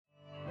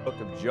Book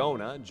of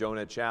Jonah,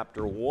 Jonah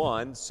chapter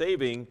 1,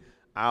 saving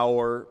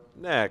our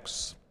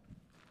necks.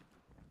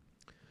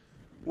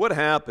 What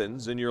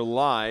happens in your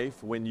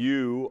life when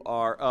you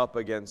are up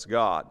against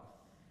God?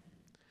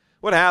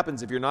 What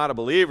happens if you're not a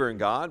believer in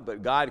God,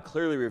 but God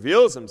clearly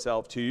reveals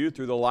himself to you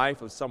through the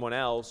life of someone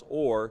else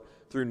or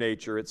through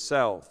nature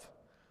itself?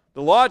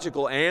 The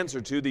logical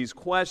answer to these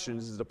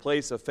questions is to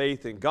place a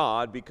faith in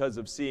God because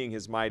of seeing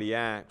his mighty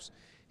acts.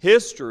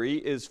 History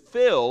is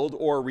filled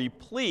or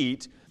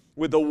replete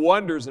with the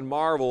wonders and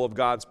marvel of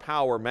God's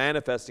power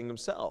manifesting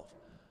himself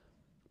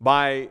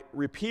by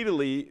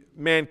repeatedly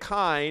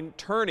mankind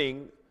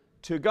turning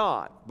to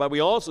God. But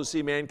we also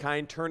see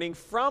mankind turning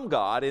from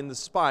God in the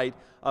spite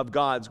of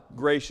God's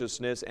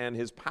graciousness and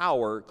his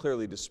power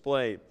clearly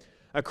displayed.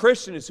 A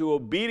Christian who is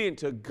obedient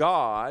to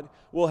God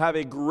will have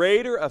a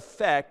greater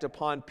effect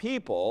upon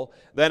people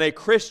than a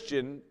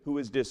Christian who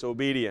is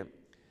disobedient.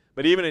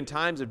 But even in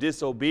times of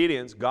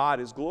disobedience, God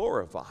is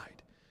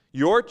glorified.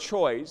 Your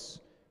choice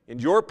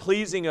and your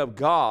pleasing of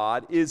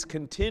God is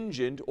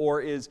contingent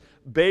or is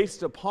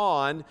based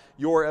upon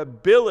your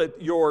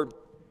ability,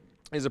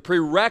 is a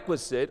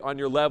prerequisite on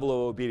your level of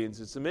obedience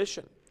and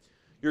submission.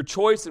 Your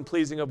choice in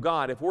pleasing of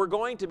God. If we're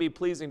going to be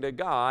pleasing to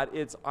God,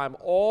 I'm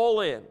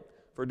all in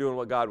for doing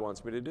what God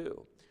wants me to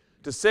do.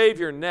 To save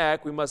your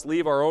neck, we must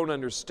leave our own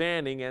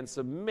understanding and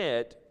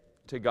submit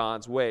to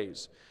God's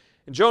ways.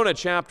 In Jonah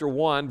chapter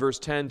 1, verse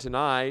 10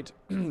 tonight,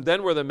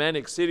 then were the men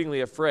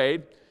exceedingly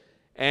afraid,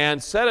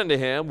 and said unto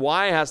him,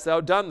 Why hast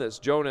thou done this?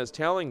 Jonah is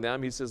telling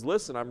them, he says,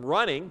 Listen, I'm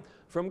running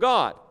from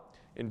God.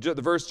 In the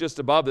verse just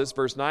above this,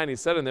 verse 9, he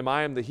said unto them,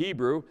 I am in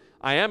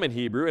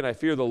Hebrew, and I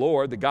fear the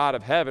Lord, the God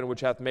of heaven,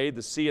 which hath made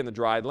the sea and the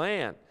dry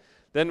land.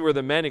 Then were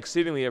the men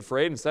exceedingly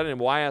afraid, and said unto him,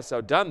 Why hast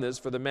thou done this?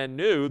 For the men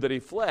knew that he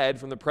fled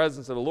from the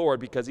presence of the Lord,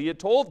 because he had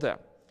told them.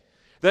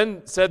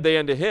 Then said they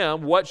unto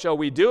him, What shall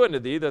we do unto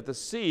thee, that the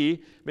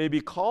sea may be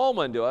calm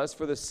unto us?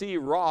 For the sea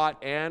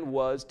wrought and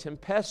was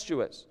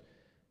tempestuous.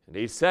 And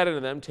he said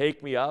unto them,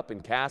 Take me up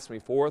and cast me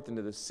forth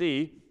into the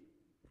sea.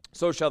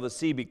 So shall the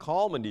sea be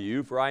calm unto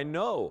you, for I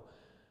know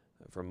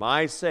that for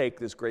my sake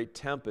this great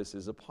tempest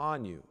is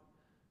upon you.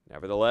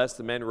 Nevertheless,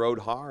 the men rowed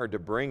hard to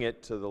bring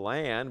it to the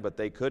land, but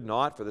they could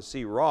not, for the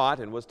sea wrought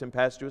and was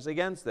tempestuous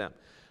against them.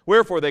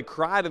 Wherefore they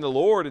cried unto the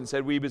Lord and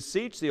said, We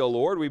beseech thee, O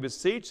Lord, we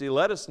beseech thee,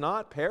 let us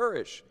not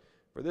perish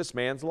for this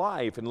man's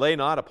life, and lay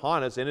not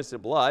upon us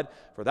innocent blood,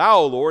 for thou,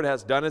 O Lord,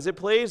 hast done as it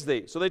pleased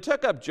thee. So they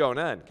took up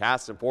Jonah and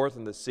cast him forth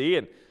in the sea,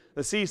 and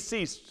the sea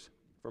ceased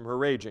from her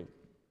raging.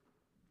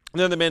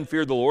 And then the men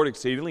feared the Lord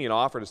exceedingly, and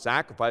offered a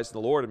sacrifice to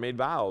the Lord, and made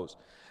vows.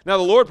 Now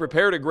the Lord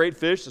prepared a great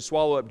fish to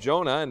swallow up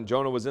Jonah, and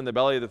Jonah was in the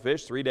belly of the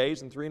fish 3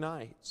 days and 3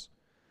 nights.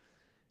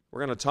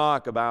 We're going to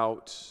talk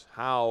about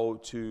how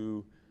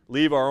to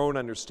leave our own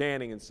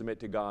understanding and submit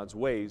to God's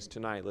ways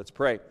tonight. Let's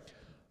pray.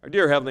 Our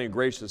dear Heavenly and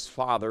gracious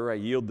Father, I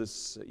yield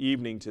this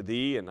evening to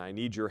Thee, and I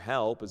need Your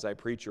help as I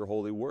preach Your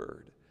holy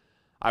word.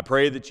 I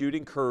pray that You'd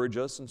encourage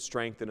us and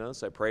strengthen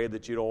us. I pray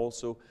that You'd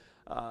also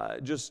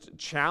just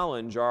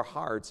challenge our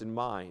hearts and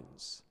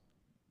minds.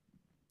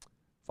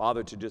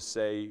 Father, to just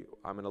say,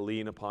 I'm going to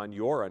lean upon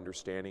Your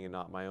understanding and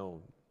not my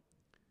own.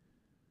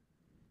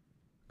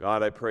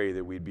 God, I pray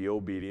that we'd be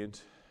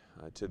obedient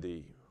to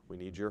Thee. We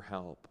need Your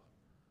help.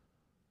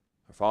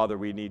 Father,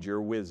 we need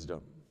Your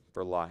wisdom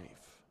for life.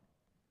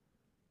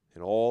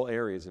 In all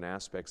areas and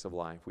aspects of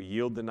life, we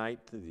yield the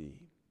night to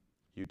Thee.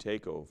 You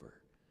take over,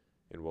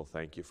 and we'll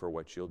thank You for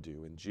what You'll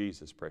do. In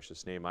Jesus'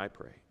 precious name I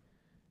pray.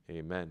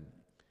 Amen.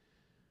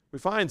 We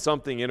find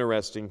something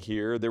interesting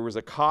here. There was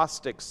a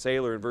caustic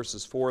sailor in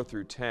verses 4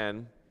 through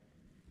 10.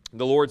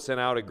 The Lord sent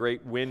out a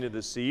great wind in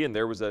the sea, and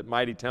there was a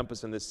mighty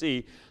tempest in the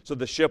sea, so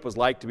the ship was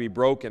like to be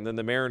broken. Then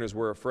the mariners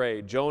were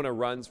afraid. Jonah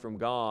runs from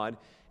God,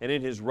 and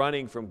in his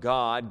running from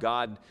God,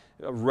 God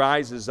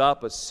rises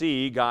up a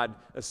sea. God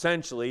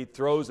essentially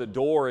throws a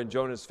door in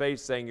Jonah's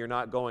face saying, You're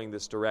not going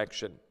this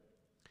direction.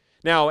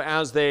 Now,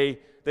 as they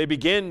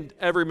begin,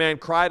 every man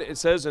cried, it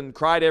says, and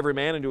cried every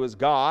man unto his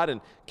God.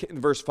 And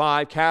in verse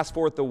 5, cast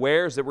forth the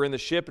wares that were in the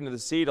ship into the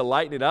sea to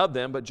lighten it of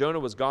them. But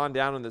Jonah was gone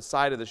down on the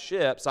sides of the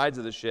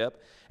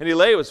ship, and he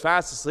lay, was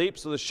fast asleep.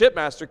 So the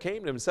shipmaster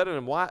came to him and said unto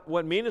him,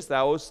 What meanest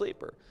thou, O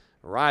sleeper?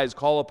 Arise,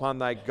 call upon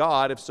thy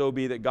God, if so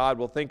be that God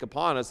will think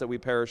upon us that we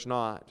perish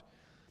not.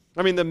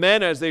 I mean, the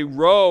men, as they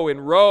row,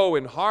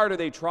 and harder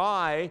they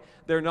try,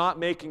 they're not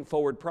making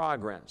forward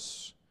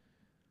progress.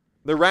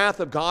 The wrath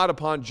of God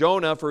upon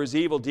Jonah for his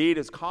evil deed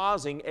is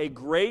causing a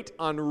great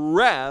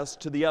unrest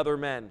to the other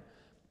men.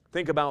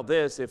 Think about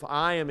this. If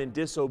I am in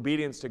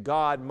disobedience to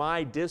God,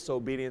 my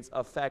disobedience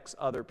affects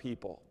other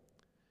people.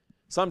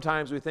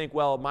 Sometimes we think,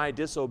 well, my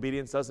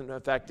disobedience doesn't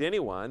affect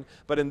anyone.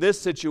 But in this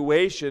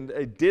situation,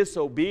 a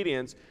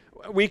disobedience,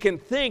 we can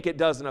think it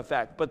doesn't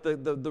affect. But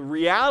the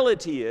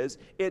reality is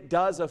it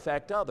does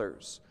affect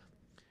others.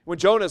 When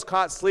Jonah is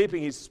caught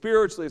sleeping, he's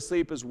spiritually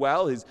asleep as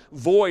well. He's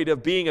void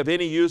of being of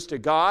any use to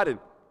God. And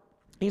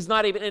He's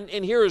not even,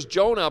 and here is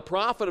Jonah, a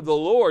prophet of the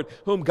Lord,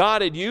 whom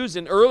God had used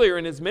earlier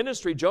in his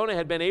ministry. Jonah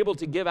had been able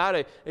to give out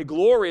a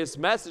glorious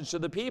message to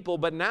the people,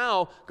 but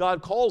now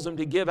God calls him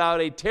to give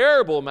out a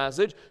terrible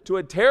message to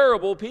a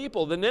terrible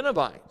people, the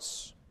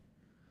Ninevites.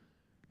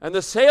 And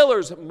the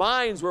sailors'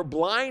 minds were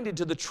blinded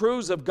to the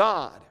truths of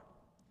God.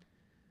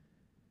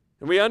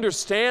 And we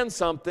understand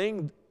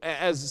something,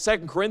 as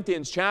 2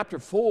 Corinthians chapter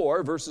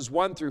 4, verses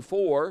 1 through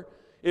 4,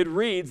 it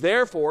reads,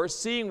 "Therefore,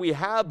 seeing we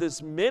have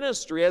this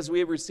ministry, as we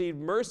have received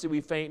mercy,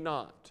 we faint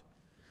not."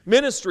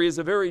 Ministry is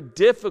a very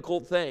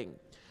difficult thing.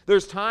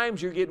 There's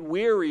times you get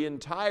weary and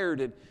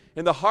tired,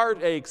 and the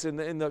heartaches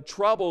and the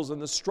troubles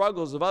and the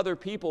struggles of other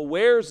people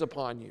wears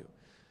upon you.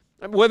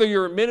 And whether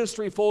you're in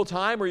ministry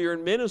full-time or you're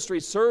in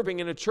ministry serving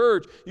in a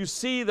church, you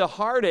see the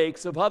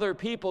heartaches of other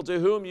people to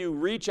whom you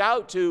reach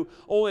out to,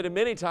 only to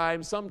many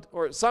times,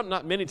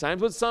 not many times,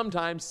 but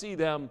sometimes see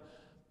them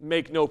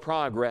make no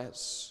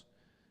progress.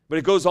 But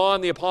it goes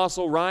on, the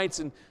apostle writes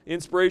in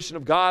inspiration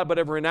of God, "But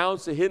have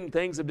renounced the hidden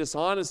things of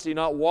dishonesty,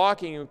 not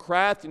walking in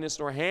craftiness,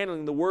 nor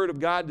handling the word of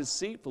God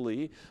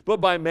deceitfully,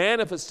 but by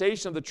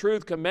manifestation of the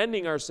truth,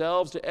 commending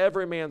ourselves to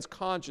every man's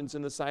conscience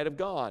in the sight of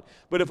God.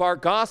 But if our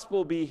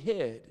gospel be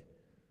hid,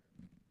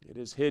 it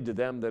is hid to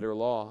them that are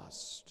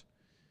lost,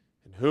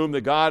 in whom the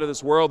God of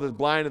this world has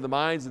blinded the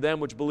minds of them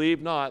which believe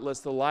not,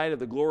 lest the light of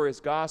the glorious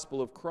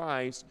gospel of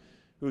Christ,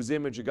 whose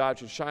image of God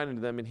should shine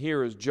into them." And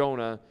here is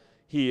Jonah.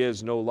 He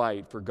is no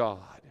light for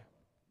God.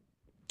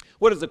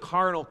 What does a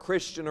carnal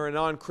Christian or a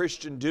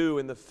non-Christian do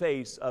in the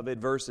face of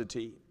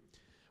adversity?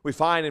 We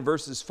find in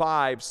verses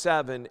 5,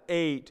 7,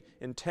 8,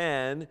 and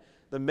 10,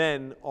 the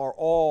men are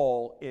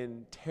all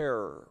in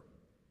terror.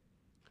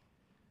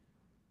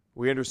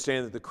 We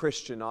understand that the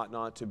Christian ought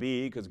not to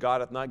be, because God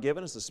hath not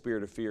given us a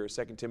spirit of fear,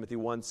 2 Timothy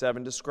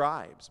 1:7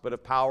 describes, but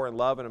of power and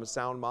love and of a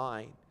sound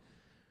mind.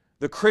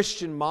 The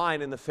Christian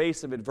mind in the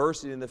face of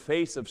adversity, in the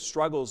face of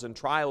struggles and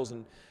trials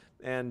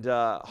and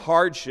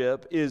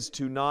hardship, is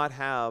to not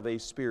have a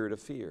spirit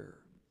of fear.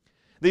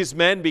 These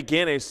men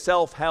begin a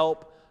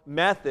self-help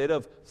method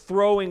of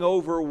throwing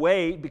over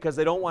weight because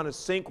they don't want to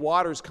sink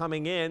waters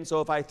coming in.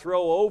 So if I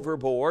throw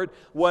overboard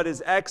what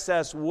is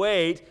excess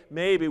weight,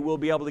 maybe we'll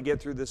be able to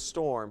get through this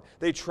storm.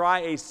 They try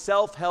a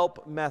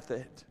self-help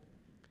method.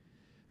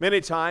 Many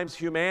times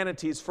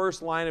humanity's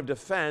first line of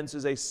defense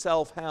is a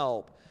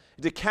self-help,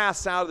 to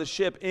cast out of the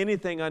ship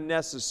anything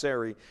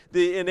unnecessary.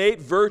 The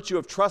innate virtue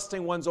of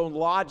trusting one's own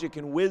logic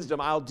and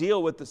wisdom. I'll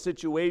deal with the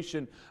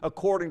situation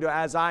according to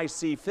as I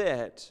see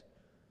fit.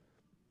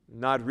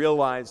 Not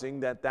realizing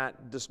that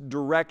this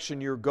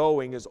direction you're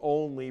going is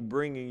only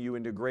bringing you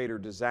into greater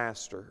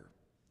disaster.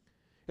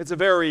 It's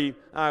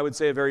I would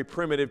say, a very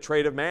primitive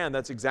trait of man.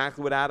 That's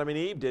exactly what Adam and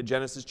Eve did,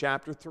 Genesis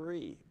chapter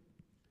 3.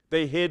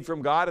 They hid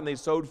from God and they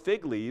sewed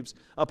fig leaves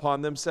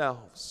upon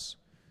themselves.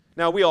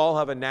 Now, we all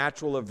have a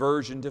natural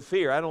aversion to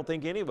fear. I don't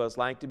think any of us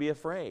like to be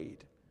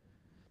afraid.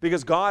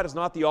 Because God is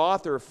not the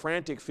author of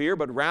frantic fear,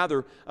 but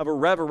rather of a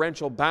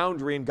reverential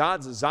boundary. And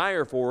God's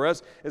desire for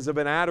us is of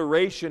an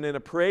adoration and a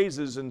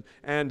praises and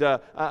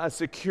a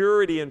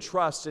security and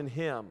trust in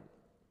Him.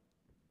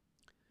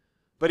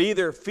 But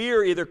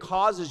fear either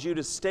causes you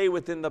to stay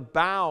within the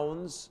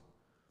bounds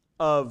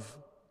of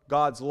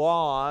God's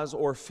laws,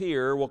 or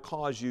fear will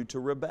cause you to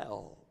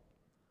rebel.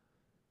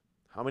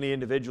 How many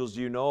individuals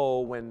do you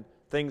know when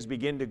things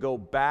begin to go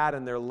bad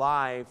in their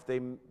life, they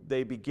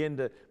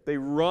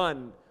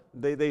run,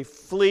 they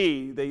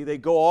flee, they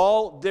go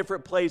all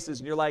different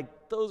places, and you're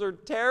like, those are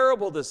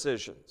terrible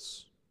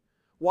decisions.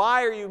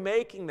 Why are you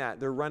making that?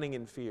 They're running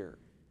in fear.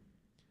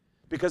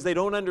 Because they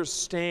don't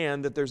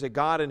understand that there's a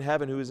God in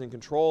heaven who is in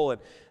control.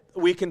 And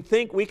we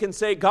can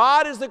say,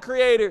 God is the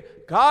creator,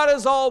 God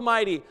is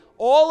almighty.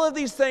 All of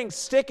these things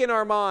stick in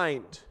our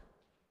mind.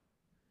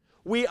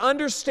 We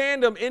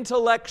understand them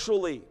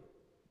intellectually.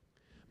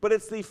 But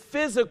it's the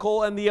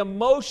physical and the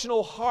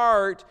emotional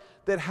heart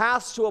that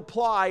has to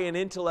apply an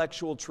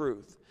intellectual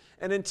truth.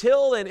 And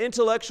until an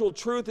intellectual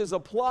truth is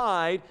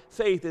applied,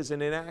 faith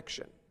isn't in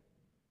action.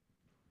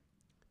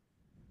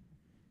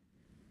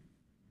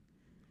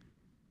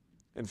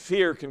 And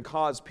fear can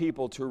cause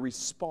people to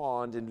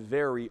respond in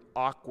very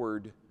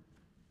awkward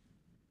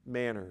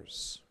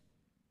manners.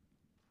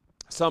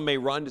 Some may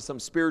run to some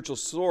spiritual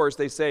source.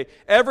 They say,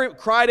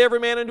 cried every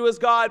man unto his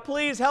God,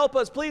 please help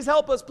us, please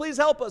help us, please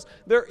help us.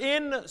 They're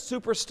in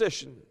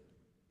superstition.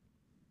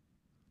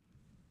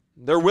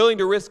 They're willing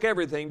to risk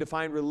everything to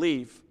find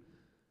relief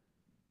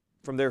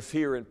from their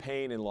fear and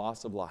pain and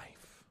loss of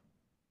life.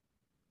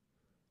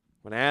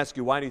 When I ask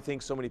you, why do you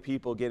think so many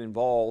people get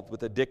involved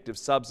with addictive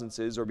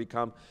substances or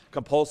become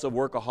compulsive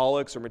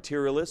workaholics or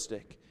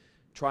materialistic,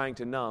 trying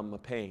to numb a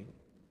pain,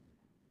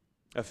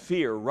 a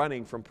fear,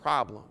 running from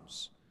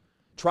problems,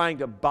 trying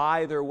to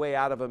buy their way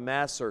out of a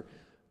mess, or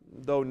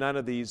though none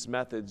of these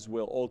methods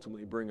will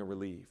ultimately bring a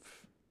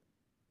relief.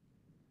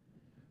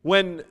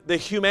 When the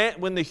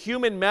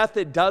human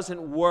method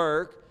doesn't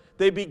work,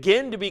 they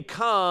begin to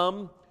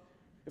become,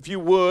 if you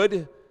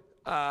would,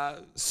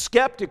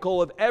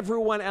 skeptical of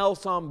everyone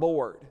else on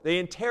board. They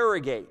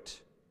interrogate.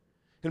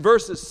 In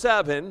verses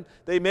 7,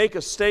 they make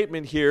a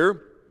statement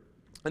here,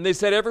 and they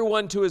said,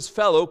 "Everyone to his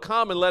fellow,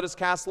 come and let us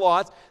cast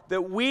lots,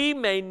 that we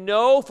may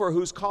know for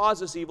whose cause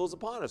this evil is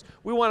upon us."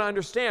 We want to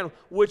understand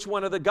which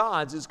one of the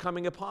gods is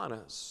coming upon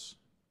us.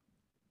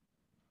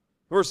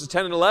 Verses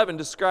 10 and 11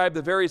 describe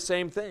the very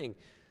same thing.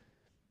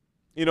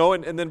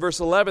 And then verse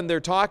 11, they're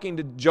talking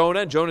to Jonah,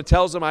 and Jonah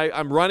tells them,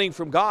 I'm running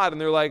from God,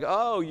 and they're like,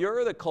 "Oh,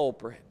 you're the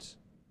culprit."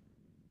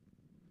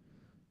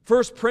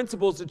 First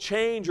principles to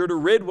change or to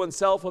rid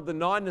oneself of the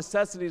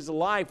non-necessities of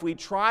life. We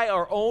try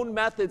our own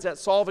methods at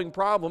solving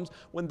problems.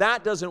 When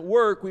that doesn't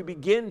work, we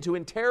begin to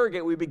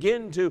interrogate. We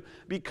begin to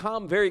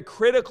become very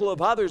critical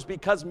of others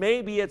because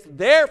maybe it's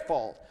their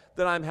fault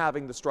that I'm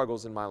having the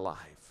struggles in my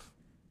life.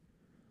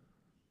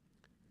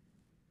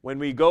 When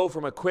we go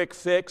from a quick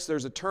fix,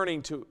 there's a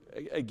turning to,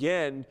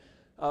 again,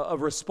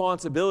 of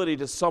responsibility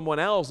to someone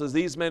else, as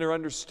these men are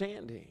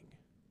understanding.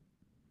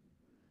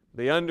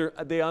 They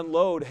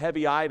unload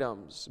heavy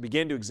items,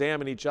 begin to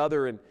examine each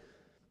other, and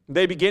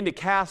they begin to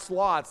cast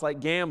lots like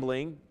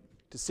gambling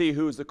to see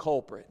who's the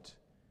culprit.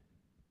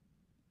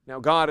 Now,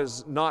 God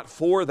is not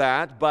for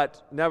that,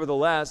 but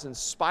nevertheless, in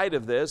spite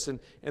of this, and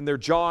their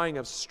jawing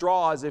of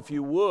straws, if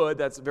you would,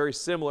 that's very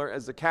similar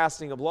as the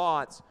casting of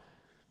lots.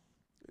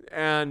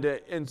 And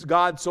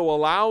God so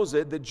allows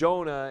it that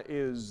Jonah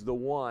is the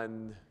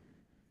one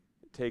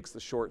that takes the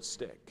short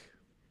stick.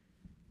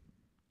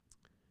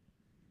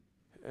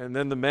 And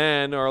then the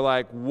men are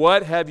like,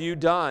 "What have you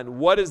done?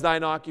 What is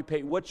thine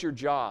occupation? What's your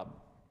job?"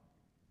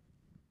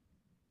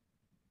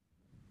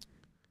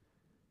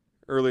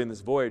 Early in this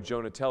voyage,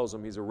 Jonah tells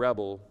them he's a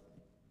rebel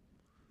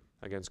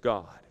against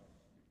God.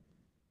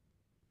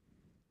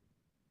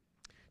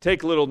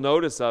 Take little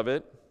notice of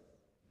it.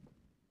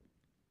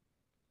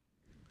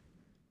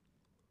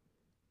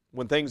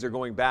 When things are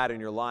going bad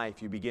in your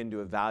life, you begin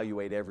to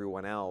evaluate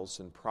everyone else,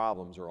 and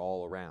problems are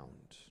all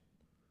around.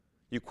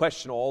 You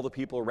question all the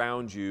people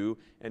around you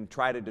and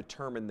try to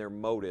determine their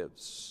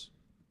motives.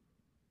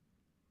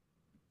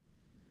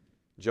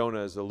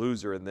 Jonah is a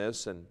loser in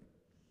this, and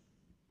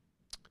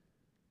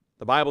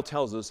the Bible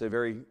tells us a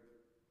very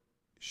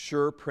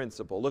sure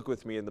principle. Look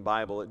with me in the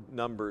Bible at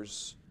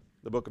Numbers,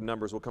 the book of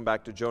Numbers. We'll come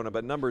back to Jonah,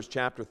 but Numbers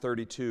chapter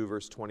 32,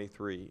 verse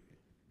 23.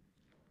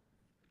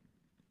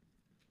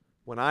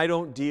 When I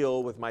don't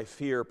deal with my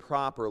fear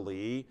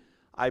properly,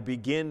 I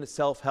begin the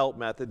self-help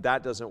method.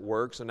 That doesn't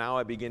work, so now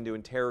I begin to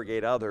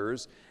interrogate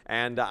others,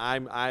 and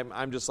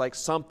I'm just like,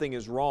 something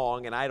is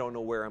wrong, and I don't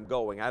know where I'm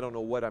going. I don't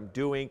know what I'm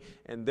doing,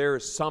 and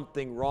there's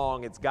something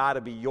wrong. It's got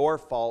to be your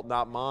fault,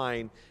 not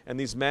mine. And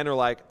these men are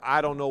like,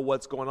 I don't know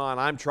what's going on.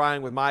 I'm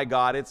trying with my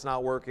God. It's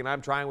not working.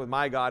 I'm trying with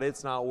my God.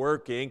 It's not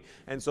working.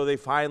 And so they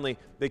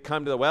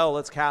come to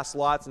let's cast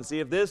lots and see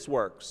if this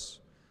works.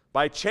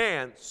 By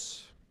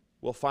chance,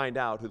 we'll find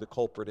out who the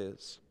culprit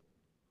is.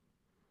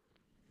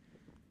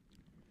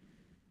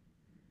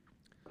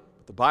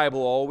 The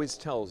Bible always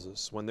tells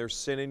us when there's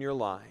sin in your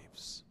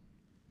lives.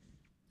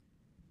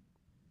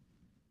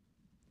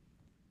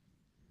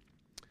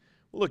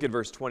 We'll look at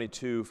verse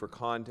 22 for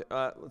context.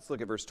 Let's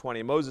look at verse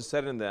 20. Moses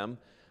said unto them,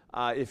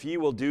 if ye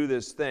will do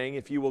this thing,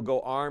 if ye will go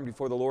armed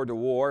before the Lord to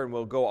war, and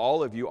will go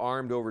all of you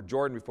armed over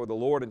Jordan before the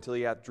Lord until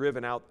he hath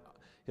driven out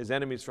his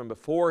enemies from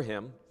before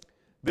him.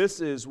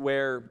 This is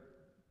where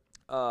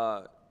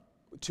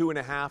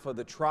 2.5 of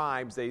the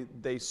tribes,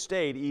 they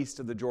stayed east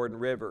of the Jordan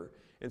River.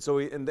 And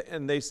so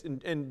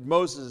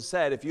Moses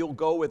said, if you'll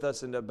go with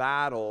us into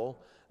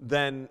battle,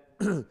 then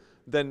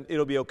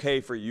it'll be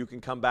okay for you. You can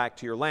come back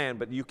to your land,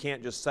 but you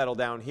can't just settle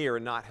down here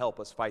and not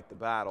help us fight the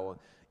battle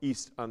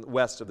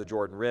west of the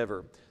Jordan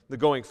River. The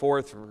going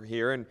forth from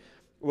here, and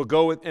we'll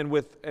go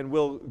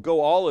we'll go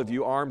all of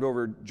you armed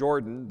over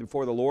Jordan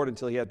before the Lord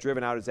until he hath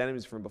driven out his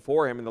enemies from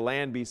before him, and the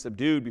land be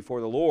subdued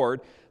before the Lord.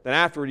 Then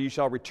afterward ye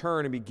shall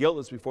return and be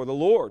guiltless before the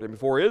Lord and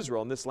before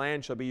Israel, and this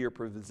land shall be your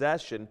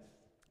possession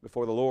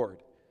before the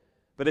Lord.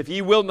 But if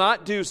ye will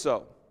not do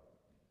so,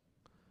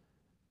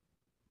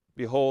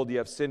 behold, ye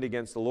have sinned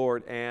against the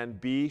Lord, and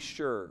be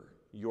sure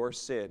your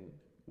sin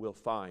will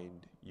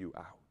find you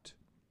out.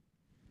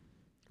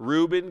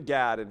 Reuben,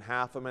 Gad, and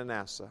half of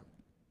Manasseh,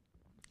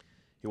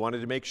 he wanted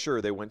to make sure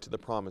they went to the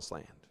promised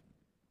land.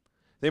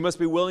 They must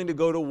be willing to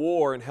go to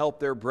war and help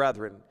their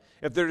brethren.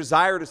 If their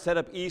desire to set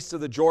up east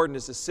of the Jordan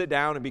is to sit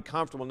down and be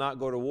comfortable and not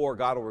go to war,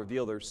 God will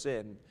reveal their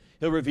sin.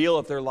 He'll reveal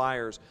if they're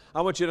liars.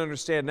 I want you to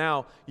understand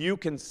now, you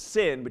can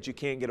sin, but you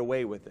can't get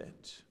away with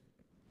it.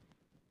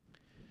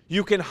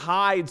 You can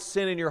hide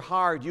sin in your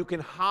heart. You can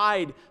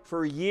hide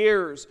for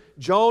years.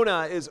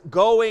 Jonah is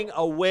going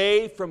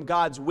away from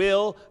God's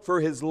will for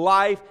his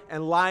life,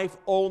 and life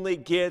only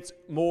gets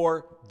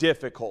more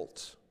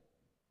difficult.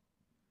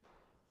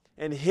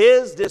 And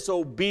his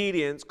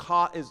disobedience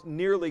is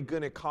nearly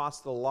going to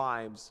cost the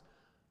lives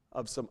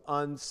of some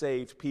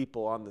unsaved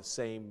people on the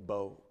same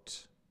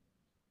boat.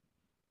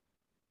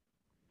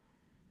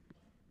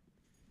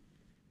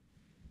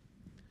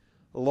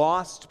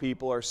 Lost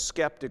people are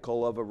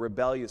skeptical of a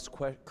rebellious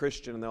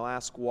Christian, and they'll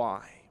ask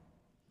why.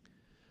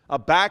 A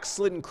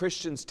backslidden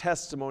Christian's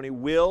testimony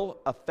will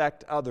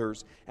affect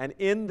others. And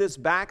in this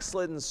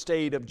backslidden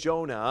state of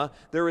Jonah,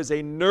 there is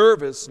a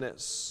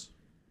nervousness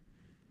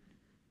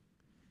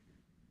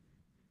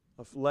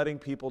of letting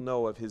people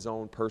know of his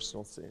own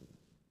personal sin.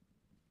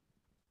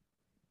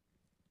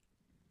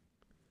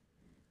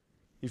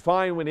 You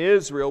find when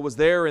Israel was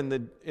there in the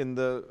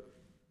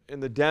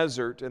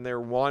desert and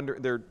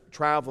they're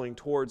traveling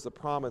towards the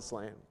promised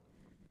land.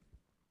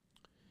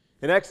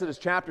 In Exodus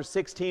chapter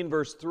 16,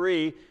 verse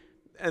 3,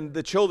 and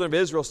the children of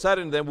Israel said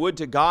unto them, Would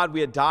to God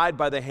we had died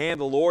by the hand of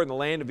the Lord in the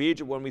land of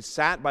Egypt, when we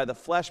sat by the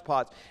flesh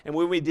pots, and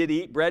when we did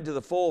eat bread to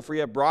the full, for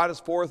ye have brought us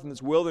forth in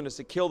this wilderness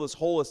to kill this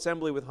whole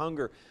assembly with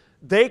hunger.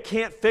 They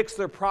can't fix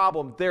their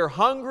problem. They're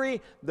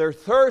hungry, they're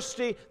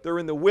thirsty, they're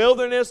in the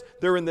wilderness,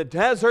 they're in the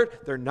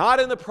desert, they're not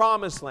in the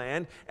promised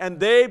land, and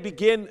they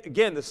begin,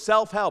 again, the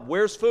self-help.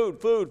 Where's food?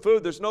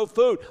 Food. There's no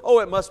food. Oh,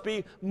 it must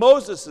be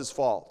Moses'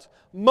 fault.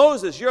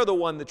 Moses, you're the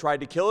one that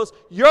tried to kill us.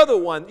 You're the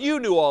one. You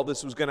knew all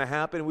this was going to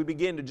happen. And we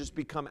begin to just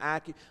become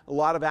a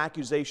lot of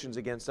accusations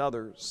against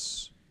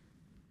others.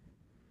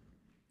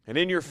 And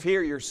in your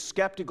fear, you're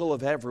skeptical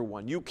of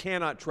everyone. You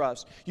cannot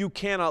trust. You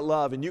cannot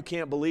love. And you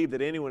can't believe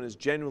that anyone is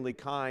genuinely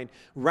kind.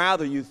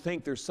 Rather, you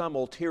think there's some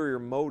ulterior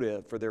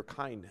motive for their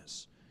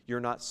kindness. You're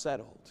not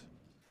settled.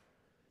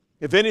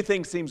 If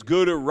anything seems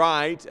good or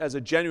right as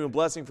a genuine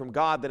blessing from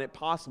God, then it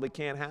possibly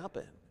can't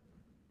happen.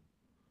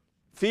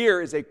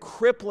 Fear is a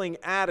crippling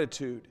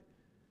attitude,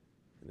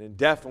 and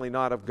definitely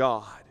not of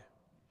God.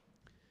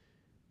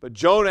 But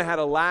Jonah had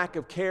a lack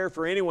of care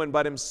for anyone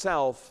but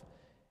himself,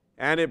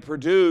 and it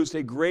produced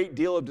a great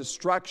deal of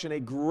destruction, a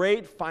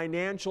great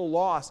financial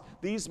loss.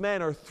 These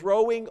men are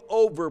throwing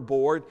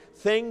overboard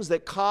things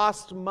that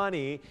cost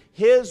money.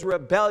 His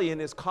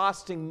rebellion is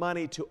costing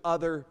money to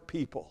other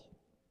people.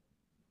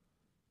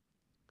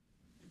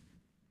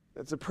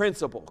 That's a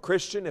principle.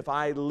 Christian, if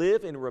I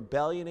live in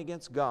rebellion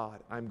against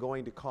God, I'm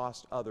going to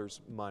cost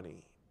others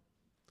money.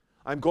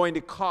 I'm going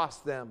to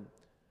cost them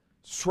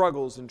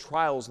struggles and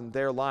trials in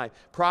their life.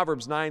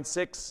 Proverbs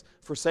 9:6,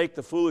 forsake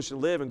the foolish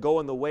and live and go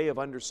in the way of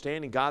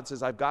understanding. God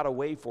says, I've got a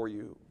way for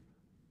you.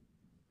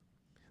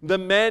 The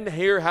men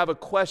here have a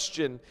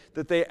question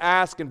that they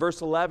ask in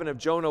verse 11 of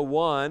Jonah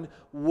 1.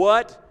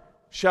 What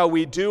shall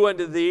we do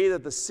unto thee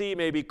that the sea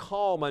may be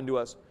calm unto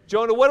us?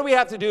 Jonah, what do we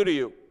have to do to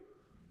you?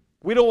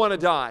 We don't want to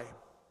die.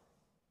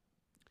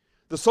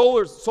 The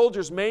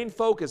soldier's main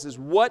focus is,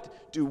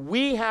 what do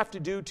we have to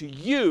do to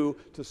you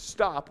to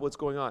stop what's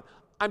going on?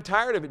 I'm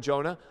tired of it,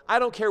 Jonah. I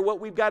don't care what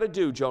we've got to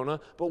do,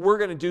 Jonah, but we're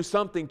going to do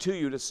something to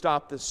you to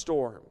stop this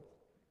storm.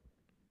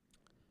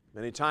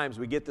 Many times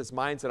we get this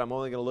mindset, I'm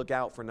only going to look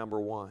out for number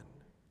one.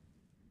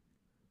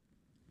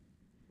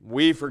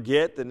 We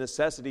forget the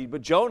necessity,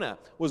 but Jonah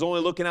was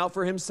only looking out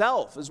for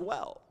himself as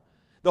well.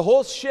 The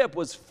whole ship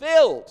was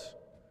filled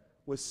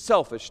with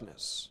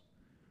selfishness.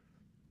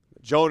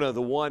 Jonah,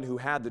 the one who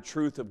had the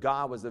truth of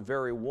God, was the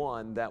very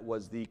one that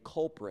was the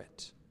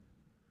culprit.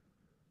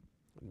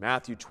 In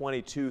Matthew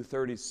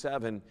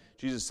 22:37,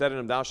 Jesus said unto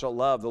him, Thou shalt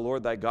love the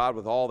Lord thy God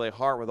with all thy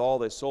heart, with all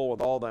thy soul,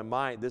 with all thy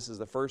might. This is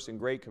the first and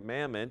great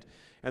commandment.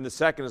 And the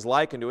second is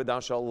like unto it, Thou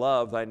shalt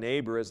love thy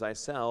neighbor as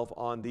thyself.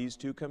 On these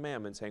two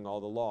commandments hang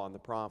all the law and the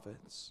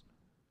prophets.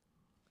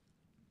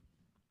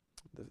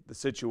 The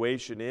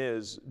situation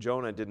is,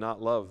 Jonah did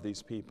not love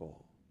these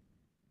people.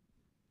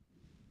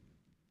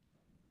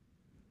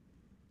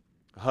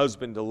 A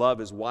husband to love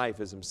his wife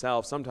as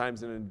himself.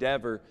 Sometimes in an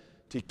endeavor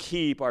to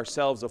keep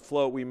ourselves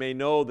afloat, we may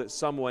know that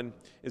someone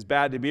is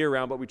bad to be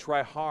around, but we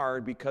try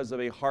hard because of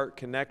a heart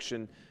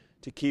connection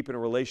to keep in a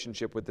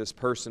relationship with this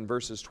person.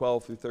 Verses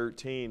 12 through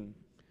 13.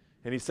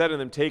 And he said unto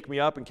them, Take me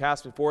up and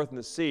cast me forth in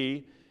the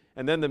sea.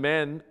 And then the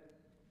men,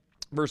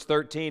 verse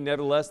 13,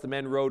 nevertheless the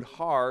men rowed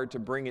hard to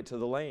bring it to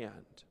the land,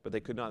 but they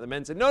could not. The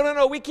men said,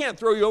 No, we can't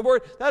throw you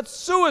overboard. That's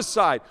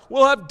suicide.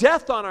 We'll have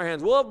death on our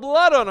hands. We'll have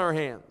blood on our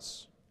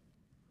hands.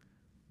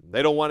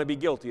 They don't want to be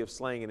guilty of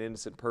slaying an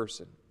innocent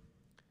person.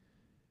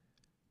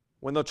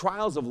 When the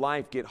trials of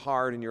life get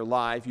hard in your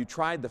life, you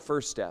tried the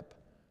first step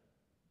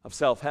of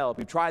self-help.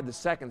 You tried the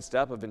second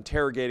step of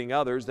interrogating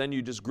others. Then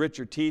you just grit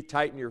your teeth,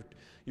 tighten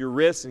your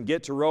wrists, and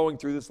get to rowing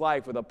through this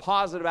life with a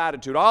positive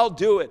attitude. I'll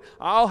do it.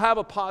 I'll have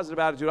a positive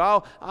attitude.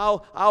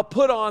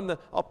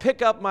 I'll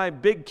pick up my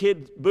big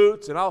kid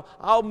boots and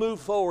I'll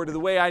move forward the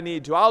way I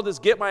need to. I'll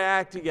just get my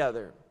act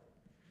together.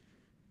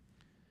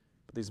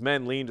 But these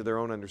men lean to their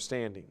own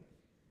understanding.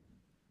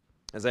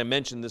 As I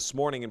mentioned this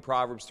morning in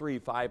Proverbs 3,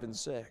 5, and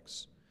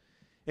 6.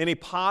 Any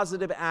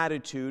positive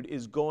attitude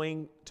is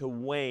going to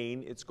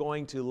wane. It's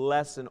going to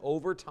lessen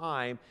over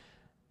time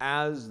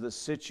as the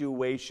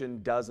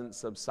situation doesn't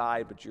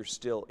subside, but you're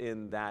still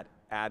in that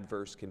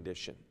adverse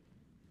condition.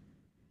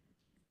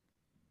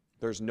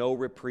 There's no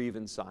reprieve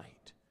in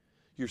sight.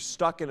 You're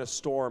stuck in a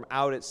storm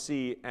out at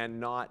sea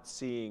and not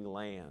seeing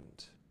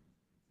land.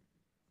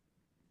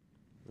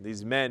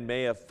 These men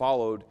may have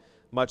followed,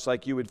 much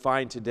like you would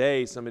find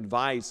today, some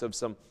advice of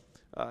some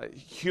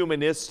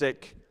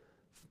humanistic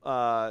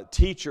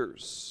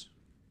teachers.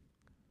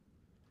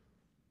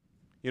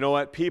 You know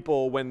what?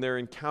 People, when they're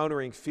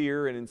encountering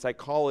fear, and in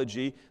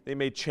psychology, they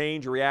may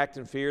change or react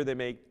in fear, they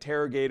may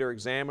interrogate or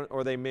examine,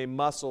 or they may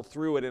muscle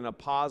through it in a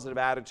positive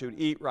attitude,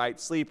 eat right,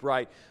 sleep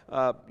right,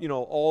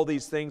 all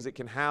these things that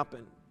can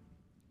happen.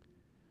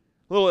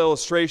 A little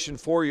illustration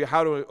for you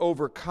how to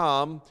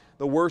overcome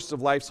the worst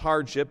of life's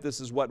hardship.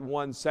 This is what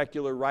one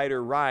secular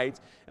writer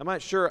writes. I'm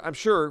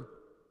sure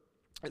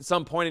at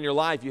some point in your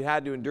life you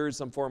had to endure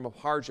some form of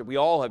hardship. We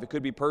all have. It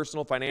could be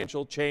personal,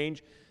 financial,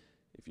 change.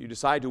 If you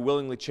decide to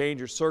willingly change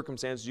your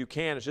circumstances, you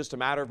can. It's just a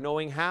matter of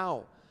knowing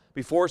how.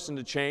 Be forced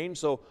into change.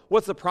 So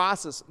what's the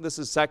process, this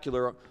is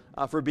secular,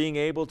 for being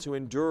able to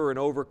endure and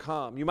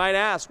overcome? You might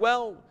ask,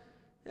 well,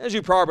 as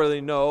you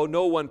probably know,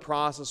 no one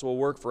process will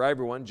work for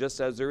everyone, just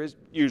as there is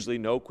usually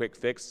no quick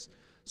fix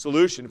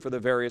solution for the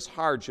various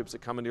hardships that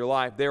come into your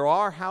life. There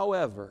are,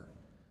 however,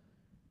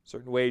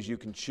 certain ways you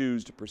can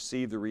choose to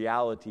perceive the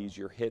realities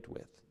you're hit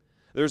with.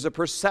 There's a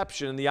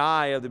perception in the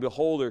eye of the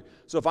beholder.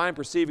 So if I'm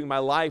perceiving my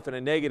life in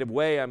a negative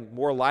way, I'm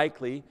more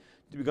likely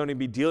to be going to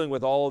be dealing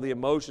with all of the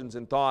emotions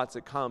and thoughts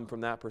that come from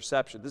that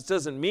perception. This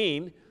doesn't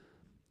mean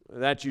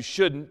that you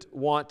shouldn't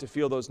want to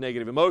feel those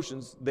negative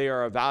emotions. They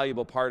are a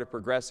valuable part of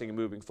progressing and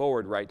moving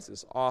forward, writes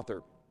this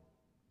author.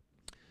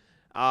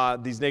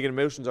 These negative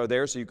emotions are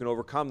there so you can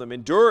overcome them.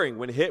 Enduring,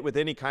 when hit with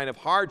any kind of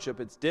hardship,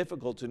 it's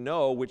difficult to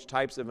know which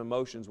types of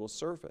emotions will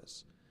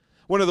surface.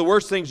 One of the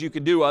worst things you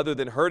can do, other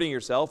than hurting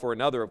yourself or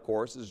another, of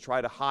course, is to try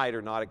to hide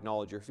or not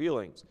acknowledge your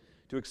feelings,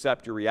 to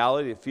accept your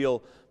reality, to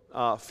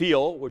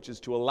feel, which is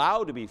to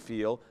allow to be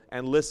feel,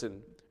 and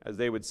listen, as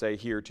they would say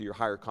here, to your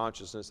higher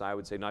consciousness. I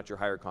would say not your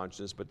higher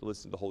consciousness, but to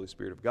listen to the Holy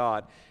Spirit of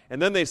God.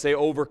 And then they say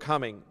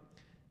overcoming.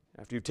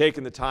 After you've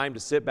taken the time to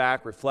sit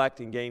back,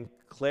 reflect, and gain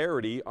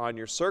clarity on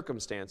your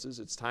circumstances,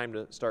 it's time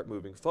to start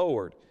moving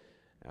forward.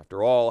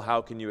 After all,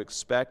 how can you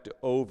expect to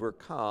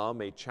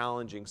overcome a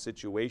challenging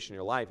situation in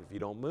your life if you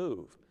don't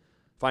move?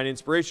 Find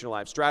inspiration in your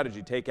life,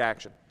 strategy, take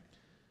action.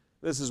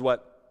 This is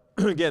what,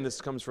 again,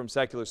 this comes from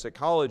secular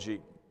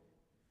psychology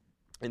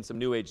and some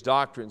New Age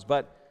doctrines,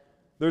 but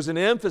there's an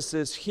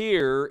emphasis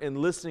here in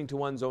listening to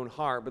one's own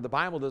heart, but the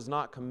Bible does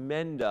not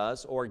commend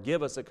us or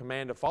give us a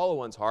command to follow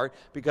one's heart,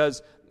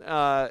 because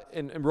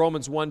in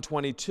Romans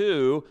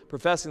 1:22,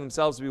 professing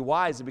themselves to be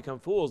wise have become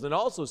fools. And it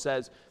also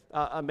says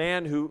a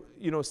man who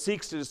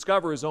seeks to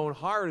discover his own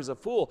heart is a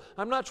fool.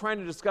 I'm not trying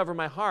to discover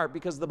my heart,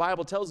 because the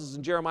Bible tells us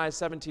in Jeremiah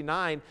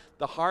 17:9,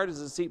 the heart is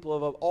deceitful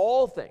above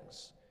all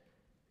things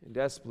and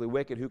desperately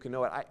wicked. Who can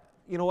know it?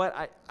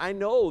 I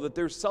know that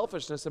there's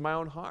selfishness in my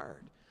own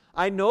heart.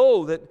 I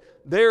know that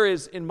there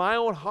is in my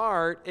own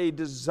heart a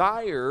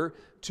desire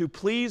to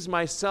please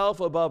myself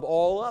above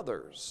all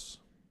others.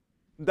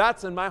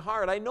 That's in my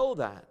heart. I know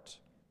that.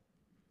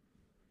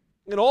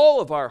 In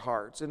all of our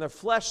hearts, in the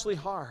fleshly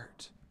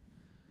heart.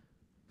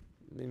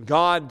 And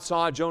God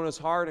saw Jonah's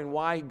heart and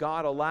why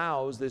God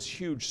allows this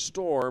huge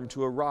storm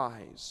to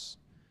arise.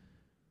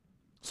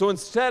 So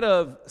instead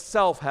of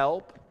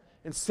self-help,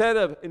 instead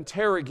of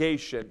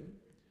interrogation,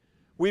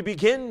 we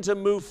begin to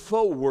move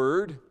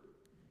forward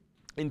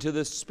into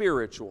the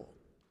spiritual.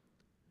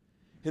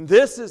 And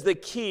this is the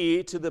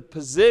key to the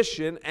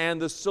position and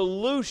the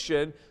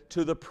solution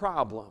to the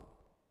problem.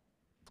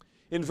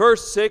 In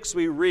verse 6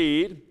 we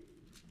read,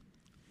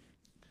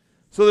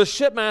 "So the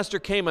shipmaster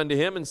came unto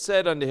him and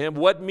said unto him,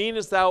 What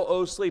meanest thou,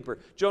 O sleeper?"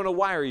 Jonah,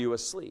 why are you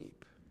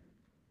asleep?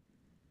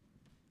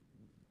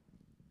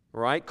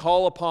 Right?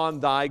 Call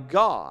upon thy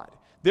God.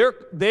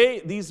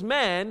 These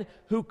men,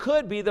 who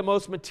could be the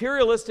most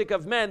materialistic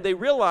of men, they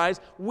realize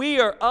we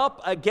are up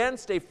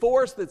against a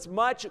force that's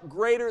much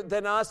greater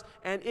than us,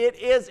 and it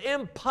is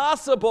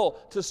impossible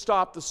to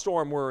stop the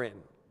storm we're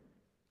in.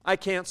 I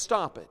can't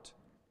stop it.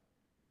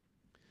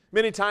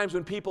 Many times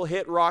when people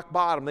hit rock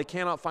bottom, they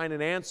cannot find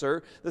an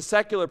answer. The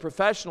secular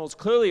professionals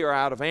clearly are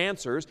out of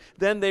answers.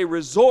 Then they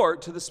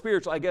resort to the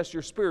spiritual. I guess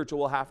your spiritual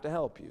will have to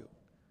help you.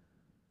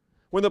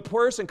 When the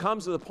person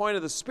comes to the point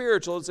of the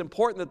spiritual, it's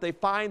important that they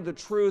find the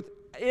truth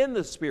in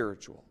the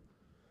spiritual.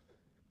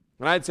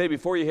 And I'd say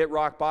before you hit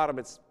rock bottom,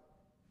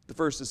 the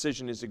first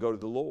decision is to go to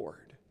the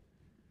Lord.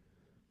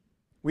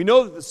 We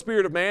know that the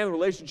spirit of man, the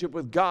relationship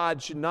with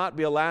God, should not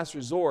be a last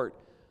resort.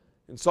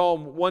 In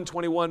Psalm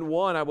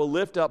 121:1, "I will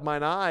lift up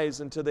mine eyes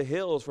unto the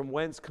hills, from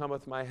whence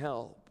cometh my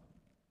help."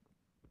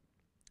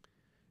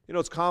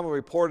 It's commonly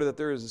reported that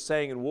there is a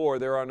saying in war,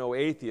 there are no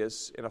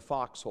atheists in a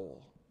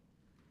foxhole.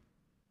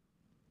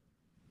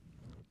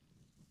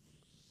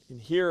 And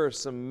here are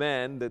some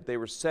men that they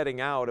were setting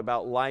out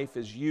about life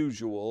as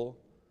usual.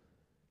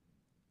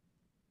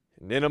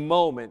 And in a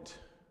moment,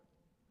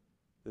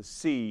 the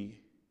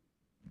sea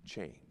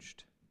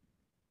changed.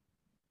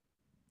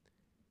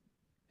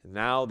 And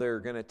now they're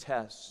going to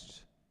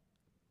test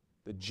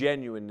the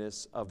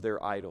genuineness of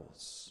their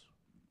idols,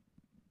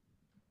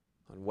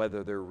 on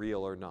whether they're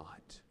real or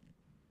not.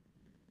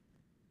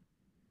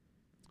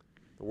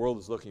 The world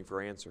is looking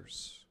for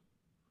answers.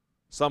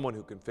 Someone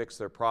who can fix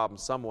their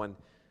problems, someone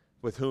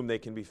with whom they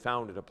can be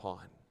founded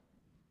upon.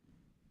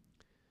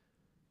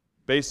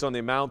 Based on the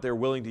amount they're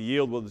willing to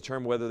yield will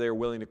determine whether they're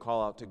willing to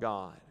call out to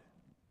God.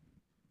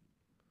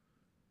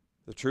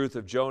 The truth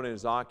of Jonah and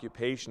his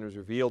occupation is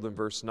revealed in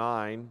verse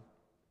 9.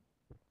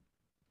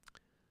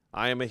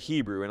 I am a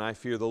Hebrew and I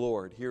fear the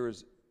Lord. Here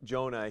is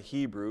Jonah, a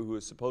Hebrew, who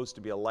is supposed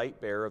to be a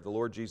light bearer of the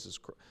Lord Jesus,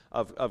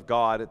 of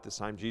God. At this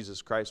time,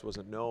 Jesus Christ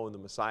wasn't known, the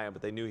Messiah,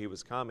 but they knew he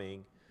was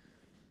coming.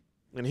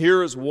 And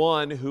here is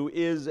one who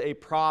is a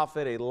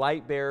prophet, a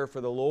light bearer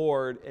for the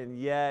Lord, and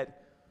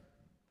yet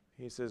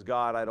he says,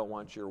 God, I don't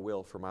want your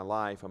will for my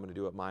life. I'm going to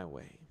do it my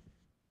way.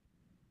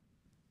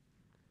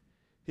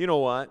 You know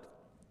what?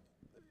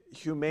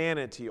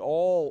 Humanity,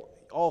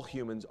 all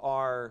humans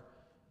are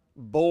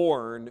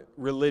born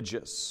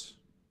religious.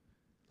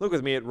 Look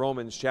with me at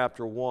Romans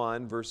chapter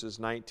 1, verses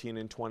 19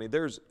 and 20.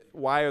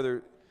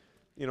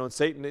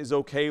 Satan is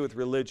okay with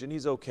religion.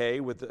 He's okay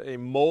with a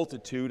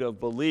multitude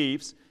of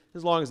beliefs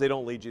as long as they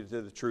don't lead you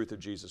to the truth of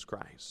Jesus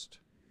Christ.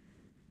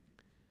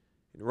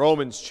 In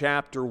Romans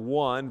chapter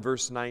 1,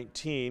 verse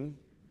 19,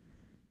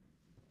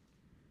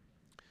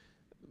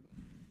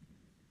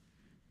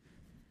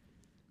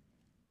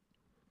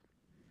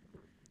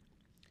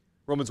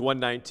 Romans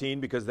 1:19,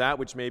 because that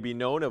which may be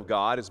known of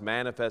God is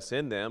manifest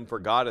in them, for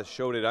God hath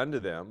showed it unto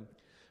them.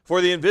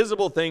 For the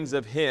invisible things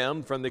of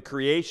him from the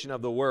creation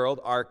of the world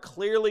are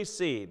clearly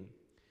seen,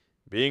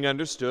 being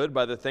understood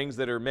by the things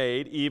that are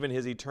made, even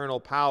his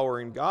eternal power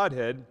and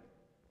Godhead,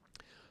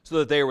 so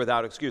that they are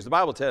without excuse. The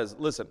Bible says,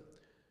 listen,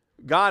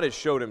 God has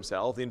showed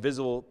himself. The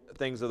invisible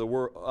things of the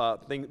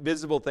world,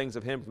 visible things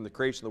of him from the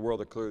creation of the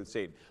world are clearly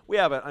seen. We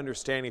have an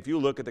understanding. If you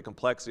look at the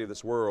complexity of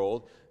this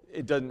world,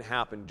 it doesn't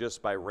happen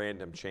just by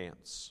random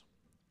chance.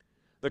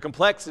 The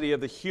complexity of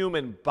the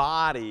human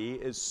body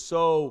is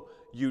so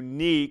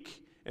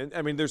unique. And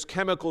there's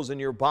chemicals in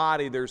your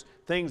body. There's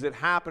things that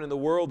happen in the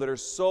world that are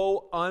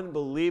so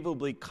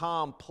unbelievably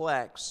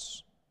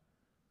complex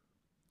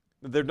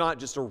that they're not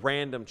just a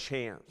random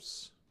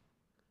chance.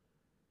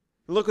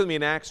 Look with me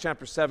in Acts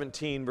chapter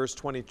 17, verse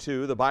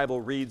 22. The Bible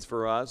reads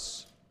for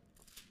us.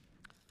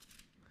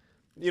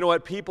 You know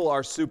what? People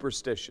are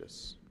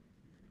superstitious.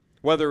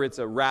 Whether it's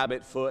a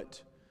rabbit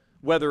foot,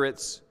 whether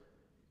it's,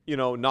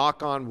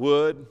 knock on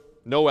wood,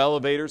 no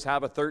elevators,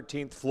 have a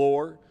 13th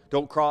floor,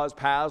 don't cross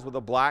paths with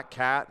a black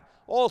cat,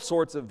 all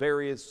sorts of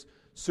various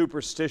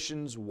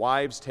superstitions,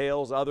 wives'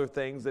 tales, other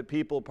things that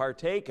people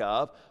partake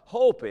of,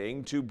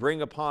 hoping to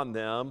bring upon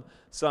them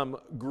some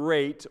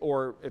great,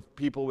 or if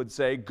people would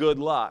say, good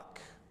luck.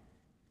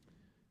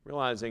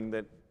 Realizing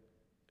that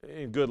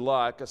in good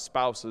luck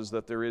espouses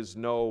that there is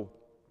no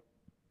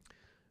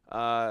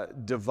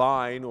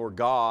divine or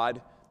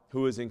God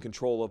who is in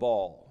control of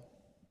all.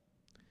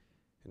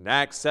 In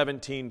Acts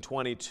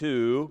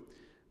 17:22,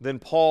 then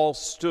Paul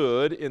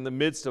stood in the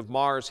midst of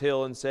Mars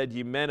Hill and said,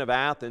 Ye men of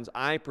Athens,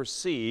 I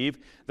perceive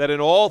that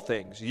in all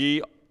things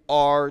ye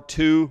are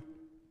too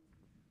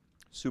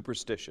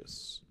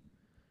superstitious.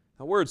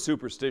 The word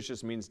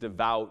superstitious means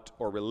devout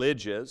or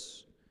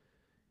religious.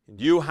 And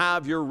you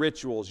have your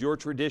rituals, your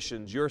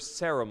traditions, your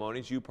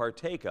ceremonies you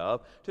partake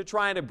of to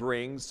try to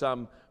bring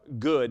some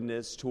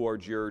goodness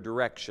towards your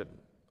direction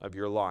of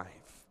your life.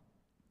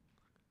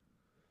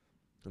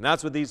 And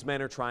that's what these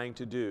men are trying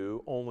to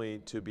do, only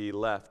to be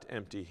left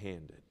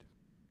empty-handed.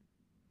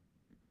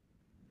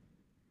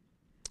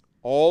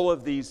 All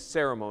of these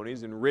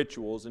ceremonies and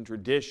rituals and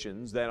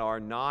traditions that are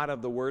not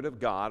of the Word of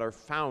God are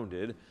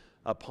founded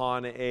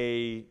upon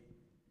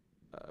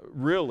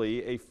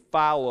really a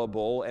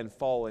fallible and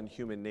fallen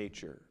human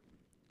nature.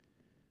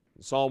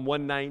 In Psalm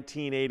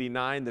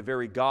 119:89, the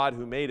very God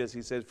who made us,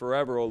 he says,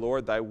 Forever, O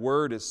Lord, thy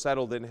word is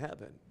settled in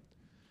heaven.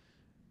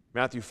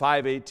 Matthew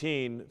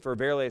 5:18, For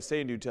verily I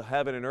say unto you, till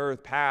heaven and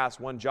earth pass,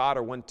 one jot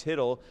or one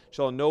tittle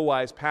shall in no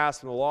wise pass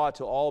from the law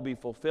till all be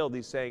fulfilled.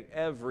 He's saying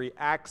every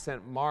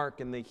accent mark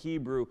in the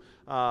Hebrew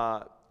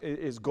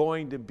is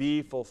going to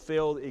be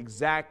fulfilled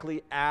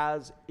exactly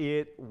as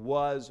it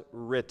was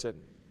written.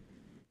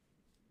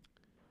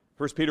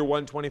 1 Peter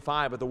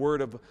 1:25, But the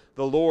word of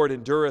the Lord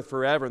endureth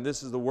forever. And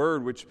this is the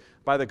word which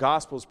by the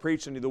gospel is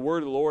preached unto you. The word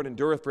of the Lord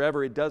endureth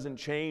forever. It doesn't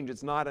change.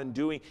 It's not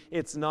undoing.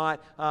 It's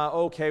not,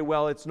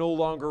 it's no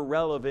longer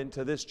relevant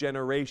to this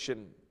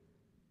generation.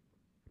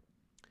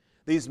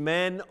 These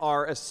men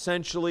are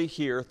essentially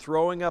here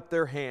throwing up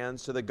their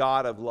hands to the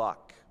God of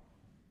luck.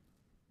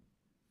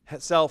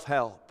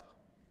 Self-help.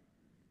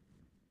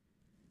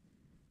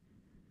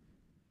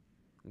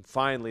 And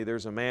finally,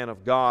 there's a man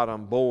of God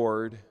on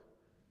board,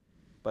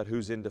 but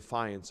who's in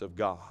defiance of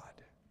God.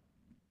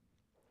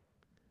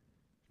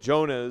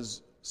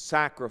 Jonah's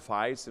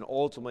sacrifice and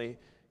ultimately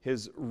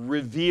his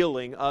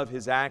revealing of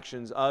his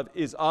actions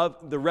is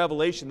of the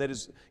revelation that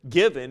is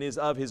given is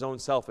of his own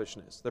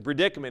selfishness. The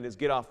predicament is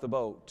get off the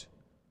boat.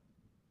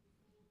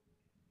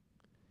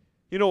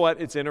 You know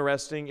what? It's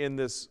interesting in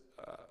this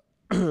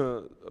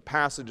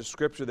passage of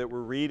Scripture that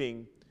we're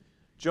reading.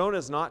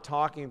 Jonah's not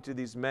talking to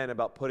these men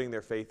about putting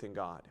their faith in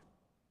God.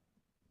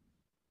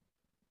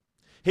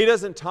 He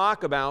doesn't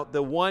talk about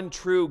the one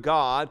true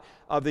God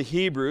of the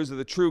Hebrews, or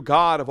the true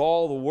God of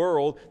all the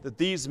world, that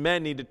these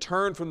men need to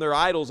turn from their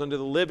idols unto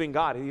the living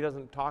God. He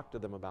doesn't talk to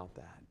them about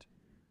that.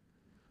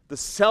 The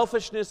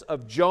selfishness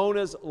of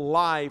Jonah's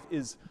life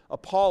is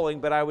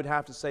appalling, but I would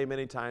have to say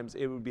many times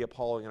it would be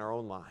appalling in our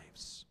own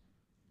lives.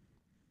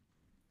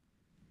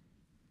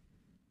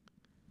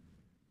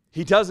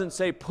 He doesn't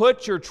say,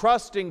 put your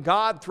trust in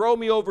God, throw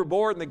me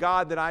overboard, and the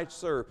God that I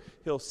serve,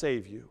 He'll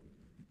save you.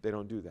 They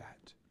don't do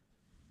that.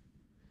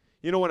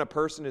 You know when a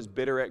person is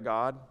bitter at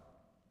God,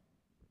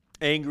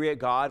 angry at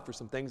God for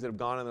some things that have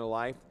gone on in their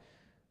life,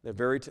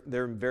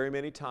 they're very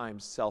many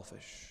times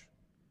selfish,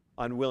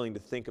 unwilling to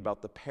think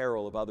about the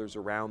peril of others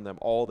around them.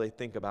 All they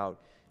think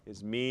about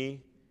is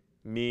me,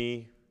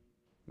 me,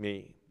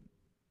 me.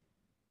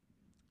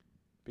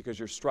 Because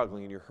you're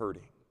struggling and you're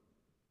hurting.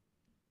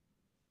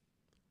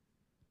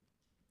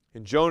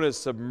 In Jonah's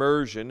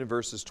submersion, in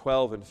verses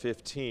 12 and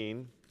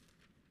 15,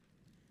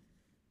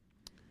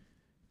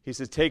 he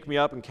says, take me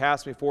up and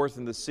cast me forth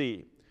in the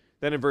sea.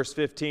 Then in verse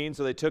 15,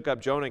 so they took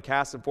up Jonah and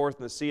cast him forth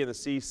in the sea, and the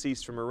sea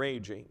ceased from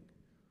raging.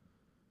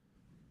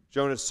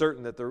 Jonah is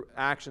certain that the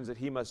actions that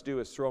he must do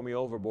is throw me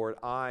overboard.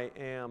 I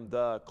am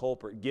the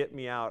culprit. Get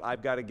me out.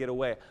 I've got to get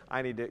away.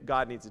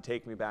 God needs to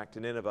take me back to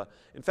Nineveh.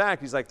 In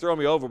fact, he's like, throw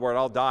me overboard,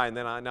 I'll die, and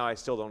then now I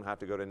still don't have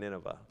to go to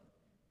Nineveh.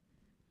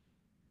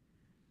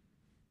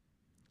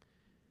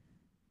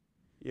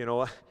 You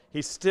know,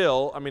 he's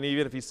still,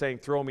 even if he's saying,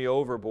 throw me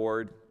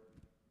overboard,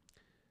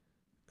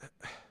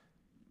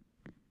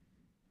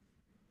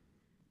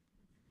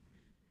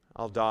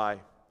 I'll die.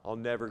 I'll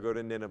never go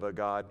to Nineveh,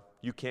 God.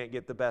 You can't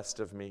get the best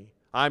of me.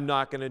 I'm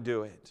not going to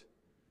do it.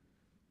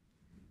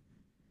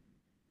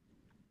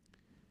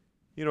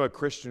 You know, a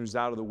Christian who's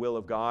out of the will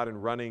of God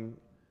and running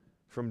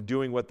from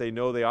doing what they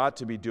know they ought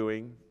to be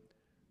doing,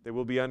 they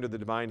will be under the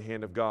divine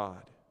hand of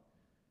God.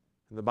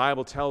 And the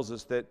Bible tells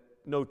us that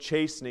no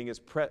chastening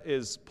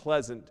is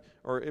pleasant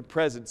or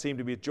present seem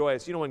to be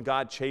joyous. You know when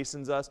God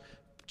chastens us?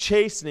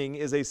 Chastening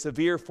is a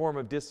severe form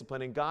of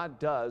discipline, and God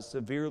does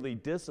severely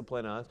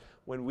discipline us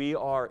when we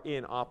are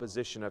in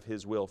opposition of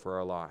His will for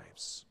our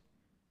lives.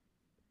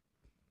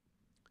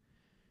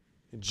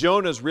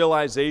 Jonah's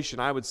realization,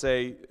 I would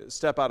say,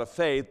 step out of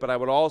faith, but I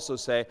would also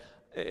say,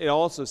 it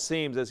also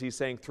seems as he's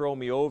saying, throw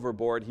me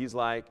overboard, he's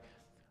like,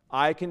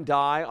 I can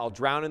die, I'll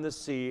drown in the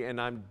sea, and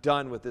I'm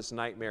done with this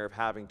nightmare of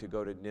having to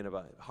go to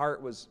Nineveh.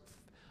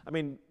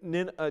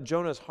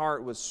 Jonah's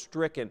heart was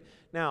stricken.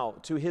 Now,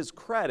 to his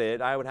credit,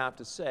 I would have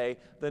to say,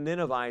 the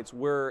Ninevites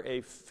were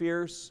a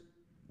fierce,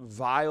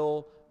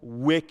 vile,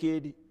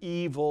 wicked,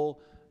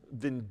 evil,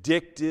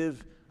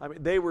 vindictive,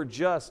 they were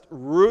just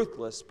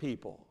ruthless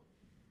people.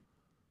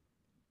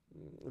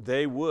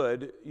 They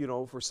would,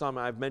 for some,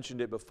 I've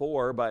mentioned it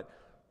before, but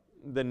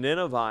the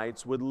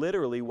Ninevites would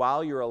literally,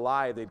 while you're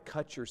alive, they'd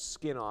cut your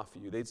skin off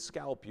you. They'd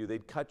scalp you.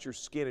 They'd cut your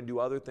skin and do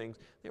other things.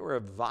 They were a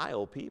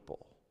vile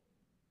people.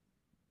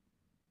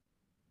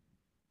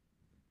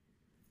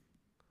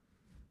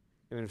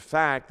 And in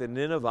fact, the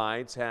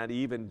Ninevites had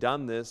even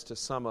done this to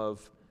some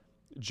of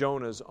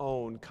Jonah's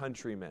own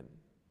countrymen.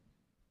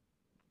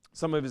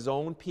 Some of his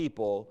own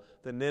people,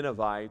 the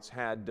Ninevites,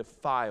 had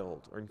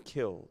defiled or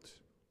killed.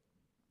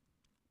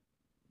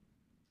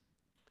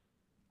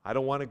 I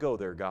don't want to go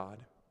there, God.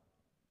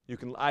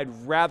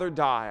 I'd rather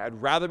die.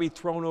 I'd rather be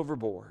thrown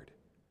overboard.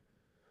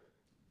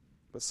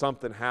 But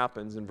something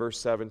happens in verse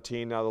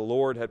 17. Now the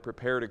Lord had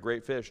prepared a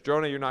great fish.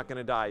 Jonah, you're not going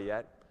to die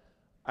yet.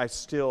 I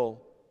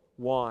still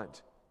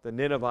want the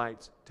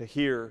Ninevites to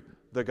hear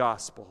the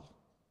gospel.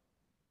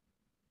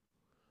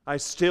 I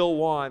still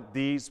want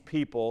these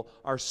people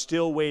are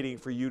still waiting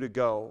for you to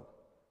go.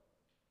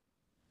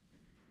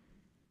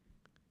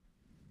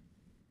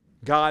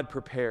 God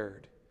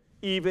prepared.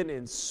 Even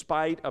in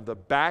spite of the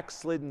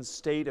backslidden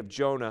state of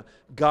Jonah,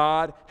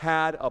 God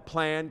had a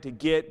plan to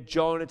get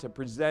Jonah to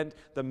present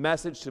the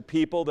message to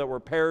people that were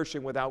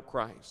perishing without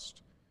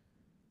Christ.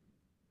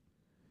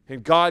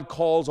 And God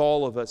calls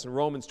all of us in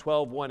Romans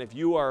 12:1, if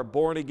you are a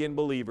born-again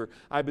believer,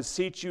 I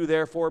beseech you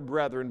therefore,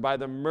 brethren, by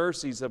the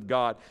mercies of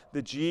God,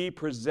 that ye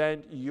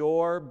present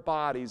your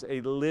bodies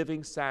a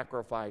living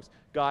sacrifice.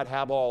 God,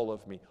 have all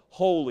of me.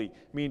 Holy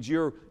means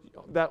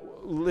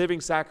that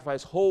living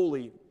sacrifice,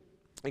 holy,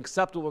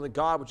 acceptable to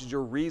God, which is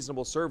your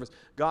reasonable service.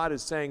 God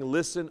is saying,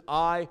 listen,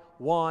 I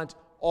want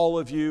all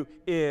of you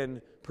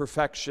in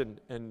perfection.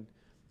 And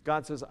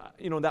God says,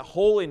 that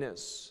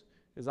holiness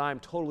is I am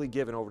totally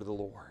given over to the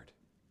Lord.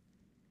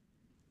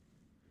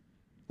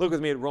 Look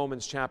with me at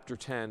Romans chapter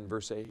 10,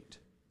 verse 8.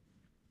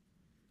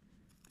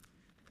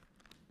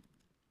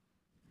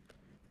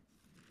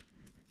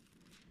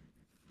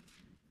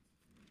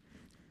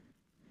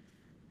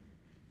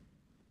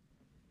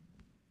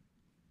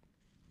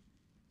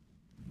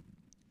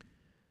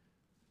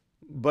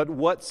 But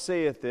what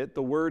saith it?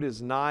 The word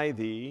is nigh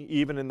thee,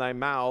 even in thy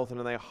mouth and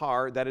in thy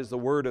heart. That is the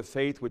word of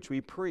faith which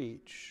we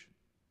preach.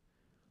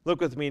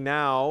 Look with me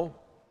now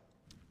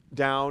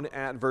down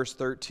at verse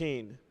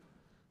 13.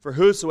 For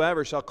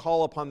whosoever shall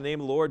call upon the name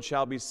of the Lord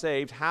shall be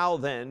saved. How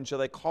then shall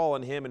they call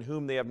on him in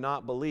whom they have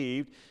not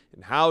believed?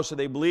 And how shall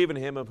they believe in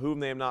him of whom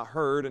they have not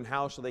heard? And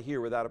how shall they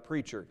hear without a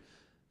preacher?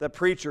 That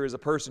preacher is a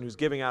person who's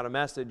giving out a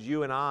message.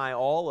 You and I,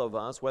 all of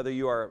us, whether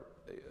you are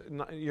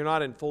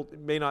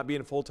may not be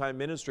in full-time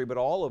ministry, but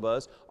all of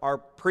us are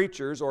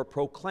preachers or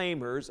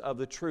proclaimers of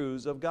the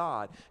truths of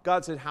God.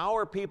 God said, how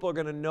are people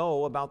going to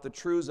know about the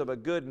truths of a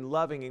good and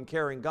loving and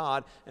caring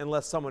God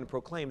unless someone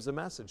proclaims the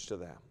message to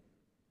them?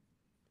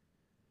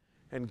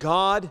 And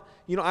God,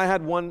 we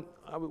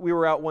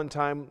were out one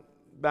time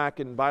back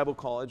in Bible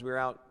college. We were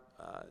out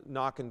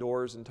knocking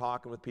doors and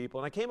talking with people.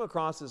 And I came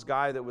across this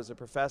guy that was a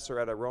professor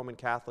at a Roman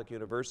Catholic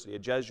university, a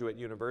Jesuit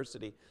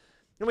university.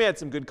 And we had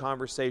some good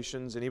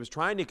conversations, and he was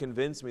trying to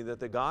convince me that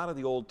the God of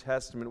the Old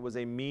Testament was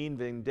a mean,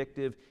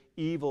 vindictive,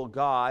 evil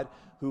God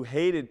who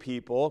hated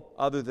people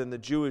other than the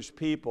Jewish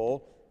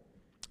people.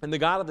 And the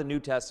God of the New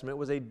Testament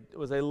was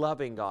a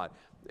loving God.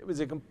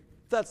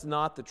 That's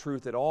not the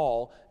truth at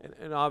all,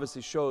 and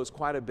obviously shows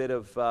quite a bit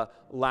of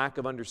lack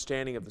of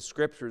understanding of the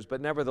Scriptures.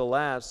 But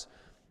nevertheless,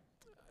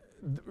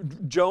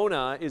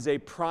 Jonah is a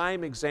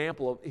prime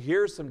example of,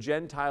 here's some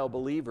Gentile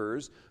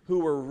believers who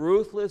were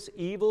ruthless,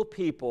 evil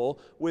people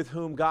with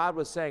whom God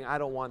was saying, I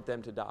don't want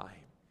them to die.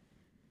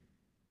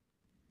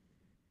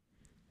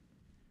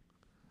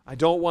 I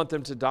don't want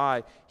them to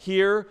die.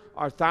 Here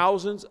are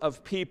thousands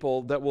of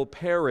people that will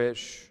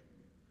perish.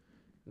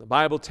 The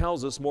Bible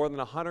tells us more than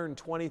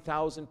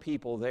 120,000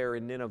 people there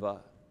in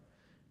Nineveh.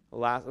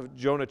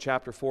 Jonah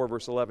chapter 4,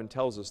 verse 11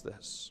 tells us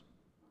this.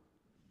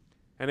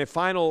 And a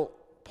final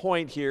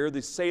point here,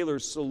 the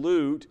sailors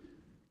salute.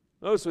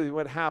 Notice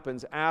what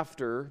happens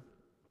after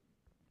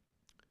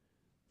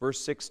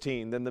verse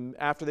 16.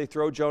 After they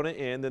throw Jonah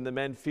in, then the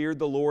men feared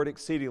the Lord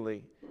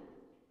exceedingly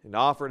and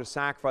offered a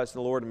sacrifice to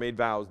the Lord and made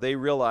vows. They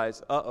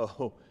realized,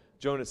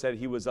 Jonah said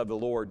he was of the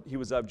Lord. He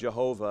was of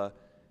Jehovah.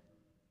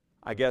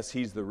 I guess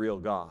he's the real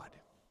God.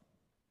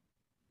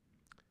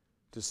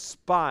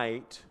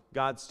 Despite,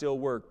 God still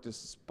worked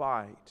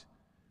despite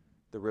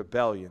the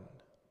rebellion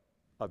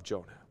of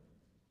Jonah.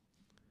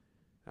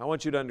 I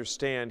want you to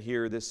understand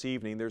here this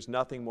evening, there's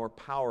nothing more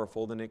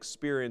powerful than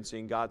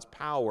experiencing God's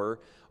power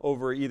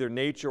over either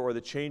nature or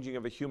the changing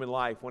of a human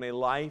life. When a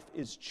life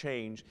is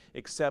changed,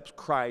 accepts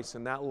Christ,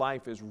 and that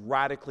life is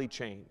radically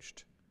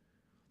changed.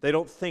 They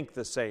don't think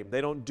the same.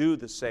 They don't do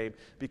the same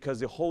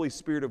because the Holy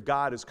Spirit of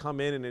God has come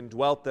in and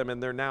indwelt them,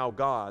 and they're now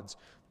God's.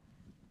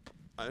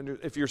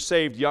 If you're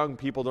saved young,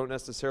 people don't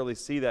necessarily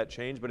see that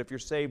change, but if you're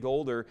saved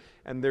older,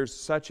 and there's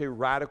such a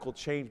radical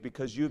change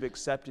because you've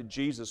accepted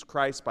Jesus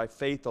Christ by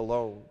faith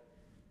alone.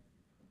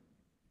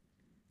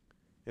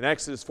 In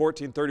Exodus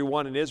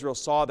 14:31, and Israel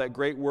saw that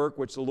great work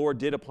which the Lord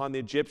did upon the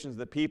Egyptians,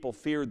 the people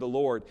feared the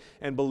Lord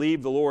and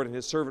believed the Lord and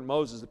his servant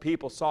Moses. The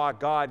people saw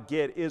God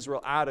get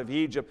Israel out of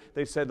Egypt.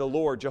 They said, the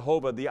Lord,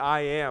 Jehovah, the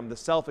I Am, the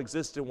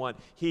self-existent one,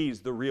 he's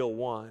the real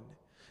one.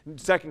 In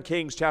 2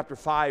 Kings chapter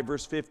 5,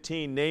 verse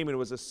 15, Naaman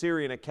was a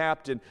Syrian, a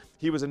captain.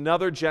 He was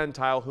another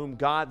Gentile whom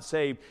God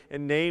saved.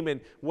 And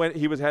Naaman, when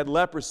he had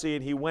leprosy,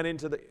 and he went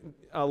into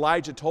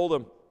Elisha told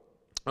him,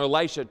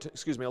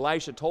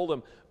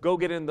 go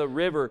get in the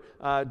river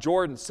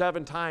Jordan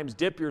 7 times,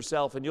 dip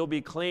yourself, and you'll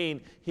be clean.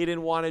 He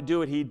didn't want to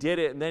do it. He did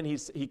it, and then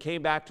he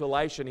came back to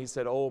Elisha, and he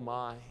said, oh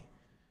my,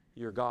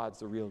 your God's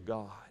the real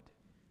God.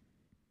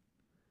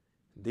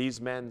 These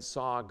men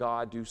saw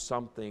God do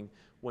something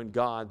when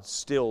God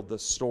stilled the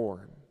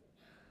storm.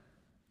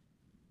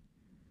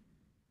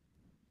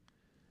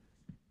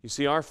 You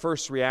see, our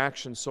first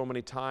reaction so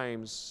many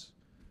times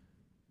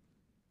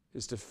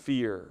is to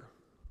fear.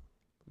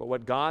 But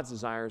what God's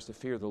desire is to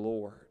fear the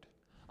Lord.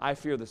 I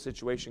fear the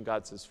situation.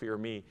 God says, fear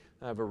me.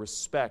 I have a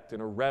respect and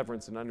a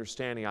reverence and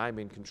understanding I'm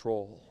in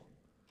control.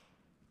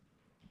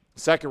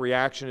 Second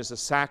reaction is a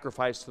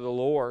sacrifice to the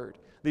Lord.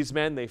 These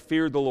men, they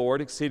feared the Lord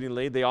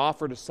exceedingly. They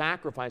offered a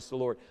sacrifice to the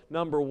Lord.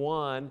 Number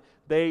one,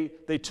 they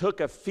took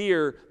a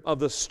fear of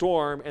the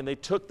storm, and they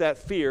took that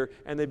fear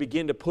and they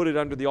began to put it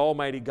under the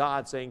Almighty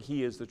God, saying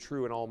He is the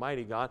true and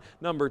Almighty God.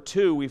 Number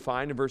two, we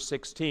find in verse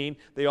 16,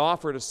 they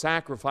offered a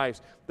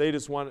sacrifice. They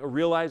just want a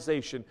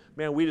realization,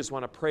 man, we just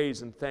want to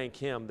praise and thank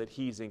Him that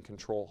He's in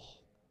control.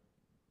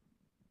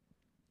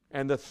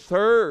 And the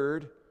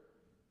third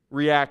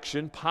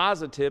reaction,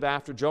 positive,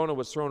 after Jonah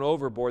was thrown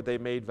overboard, they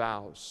made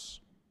vows.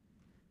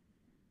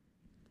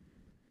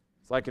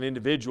 It's like an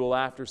individual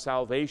after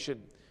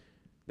salvation.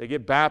 They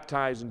get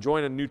baptized and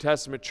join a New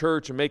Testament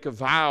church and make a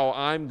vow,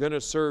 I'm going to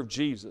serve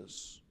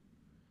Jesus.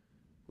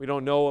 We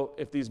don't know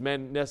if these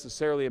men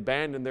necessarily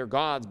abandoned their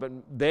gods, but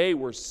they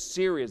were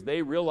serious.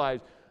 They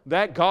realized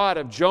that God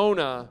of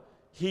Jonah,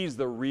 He's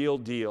the real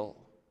deal.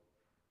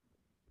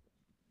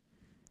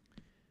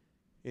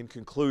 In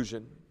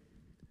conclusion,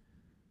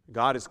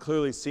 God is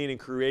clearly seen in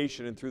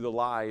creation and through the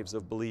lives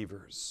of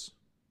believers.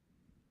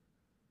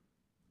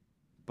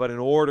 But in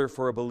order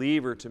for a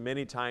believer to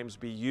many times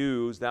be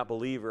used, that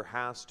believer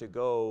has to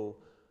go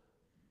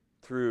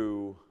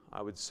through,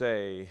 I would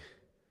say,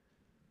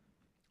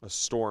 a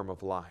storm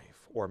of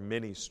life or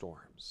many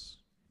storms.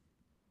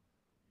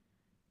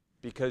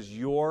 Because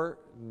you're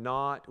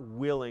not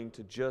willing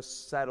to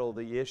just settle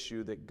the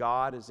issue that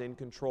God is in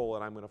control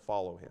and I'm going to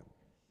follow Him.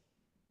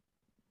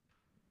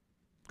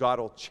 God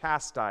will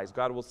chastise.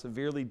 God will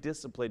severely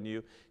discipline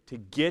you to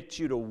get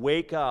you to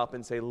wake up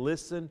and say,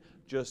 listen,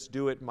 just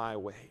do it my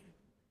way.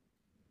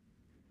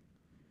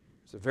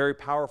 It's a very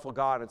powerful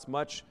God. It's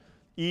much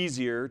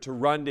easier to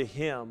run to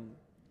Him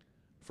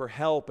for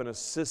help and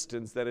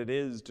assistance than it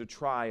is to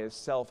try a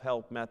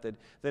self-help method,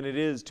 than it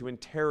is to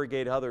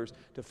interrogate others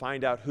to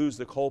find out who's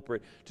the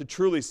culprit. To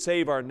truly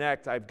save our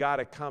neck, I've got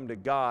to come to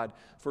God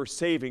for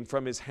saving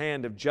from His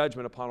hand of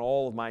judgment upon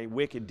all of my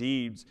wicked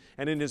deeds.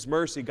 And in His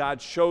mercy,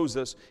 God shows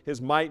us His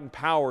might and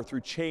power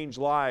through changed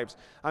lives.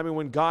 I mean,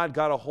 when God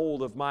got a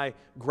hold of my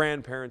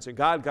grandparents and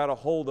God got a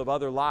hold of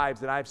other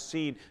lives that I've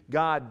seen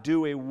God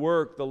do a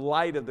work, the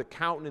light of the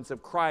countenance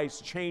of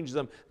Christ changed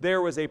them.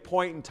 There was a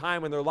point in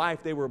time in their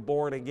life they were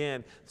born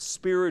again.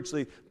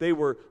 Spiritually, they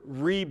were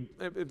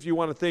if you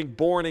want to think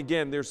born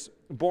again,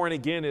 born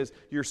again is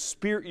your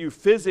spirit. You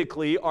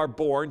physically are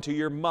born to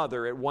your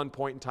mother at one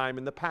point in time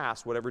in the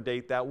past, whatever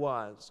date that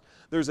was.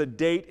 There's a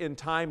date and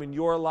time in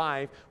your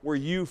life where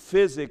you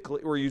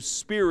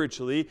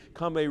spiritually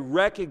come a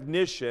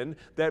recognition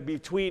that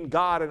between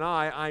God and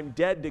I'm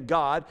dead to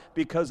God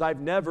because I've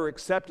never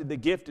accepted the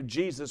gift of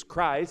Jesus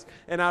Christ.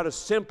 And out of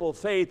simple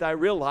faith, I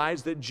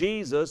realize that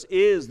Jesus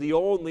is the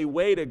only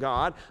way to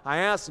God. I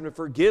ask Him to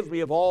forgive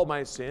me of all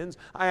my sins.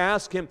 I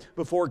ask Him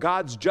before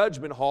God's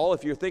judgment hall,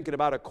 if you're thinking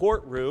about a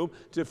courtroom,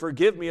 to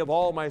forgive me of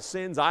all my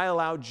sins. I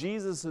allow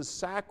Jesus'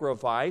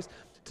 sacrifice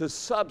to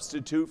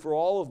substitute for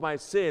all of my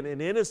sin,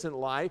 an innocent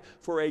life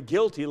for a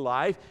guilty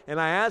life,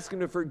 and I ask Him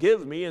to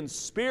forgive me. And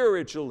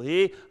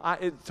spiritually,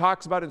 it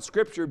talks about in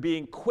Scripture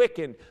being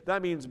quickened.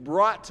 That means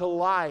brought to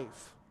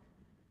life.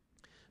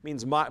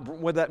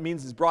 What that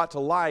means is brought to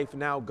life.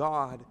 Now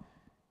God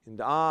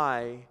and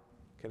I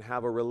can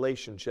have a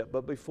relationship.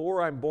 But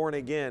before I'm born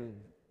again,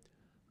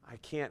 I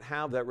can't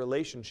have that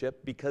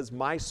relationship because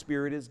my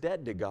spirit is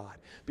dead to God.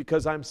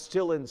 Because I'm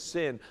still in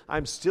sin.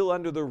 I'm still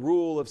under the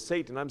rule of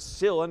Satan. I'm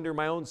still under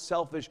my own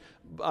selfish,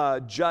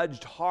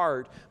 judged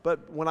heart.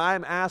 But when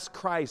I'm asked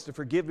Christ to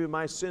forgive me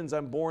my sins,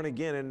 I'm born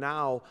again. And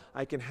now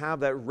I can have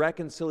that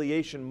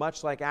reconciliation,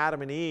 much like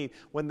Adam and Eve.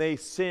 When they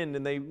sinned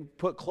and they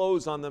put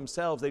clothes on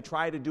themselves, they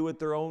tried to do it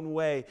their own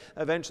way.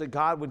 Eventually,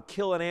 God would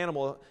kill an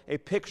animal, a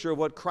picture of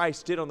what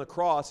Christ did on the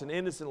cross, an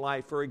innocent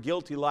life for a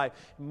guilty life.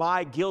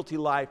 My guilty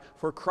life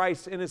for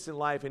Christ's innocent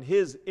life, and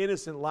His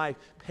innocent life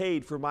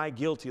paid for my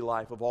guilty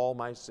life of all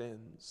my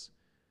sins.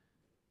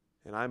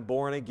 And I'm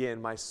born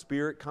again. My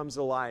spirit comes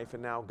to life,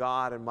 and now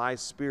God and my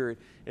spirit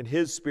and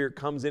His Spirit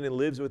comes in and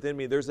lives within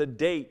me. There's a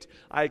date.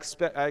 I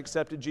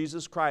accepted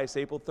Jesus Christ,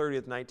 April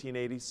 30th,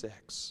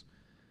 1986.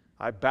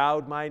 I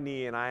bowed my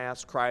knee and I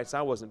asked Christ.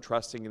 I wasn't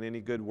trusting in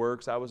any good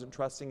works. I wasn't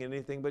trusting in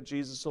anything but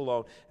Jesus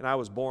alone, and I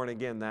was born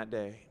again that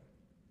day.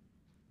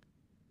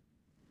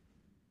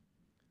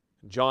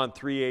 John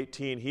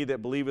 3:18, he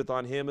that believeth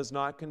on Him is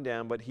not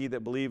condemned, but he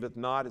that believeth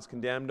not is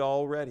condemned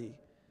already,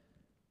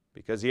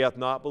 because he hath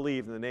not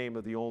believed in the name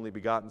of the only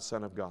begotten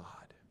Son of God.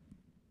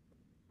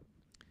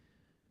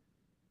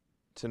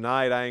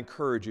 Tonight, I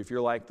encourage you, if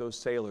you're like those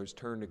sailors,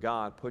 turn to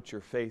God, put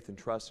your faith and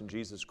trust in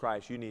Jesus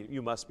Christ.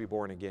 You must be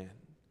born again.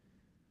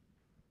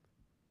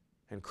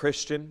 And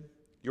Christian,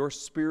 your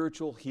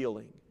spiritual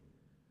healing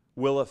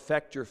will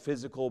affect your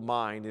physical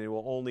mind, and it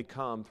will only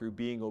come through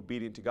being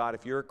obedient to God.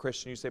 If you're a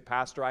Christian, you say,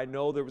 Pastor, I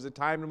know there was a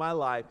time in my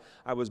life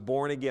I was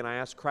born again. I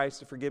asked Christ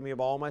to forgive me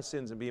of all my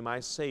sins and be my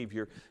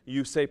Savior.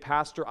 You say,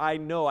 Pastor, I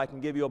know I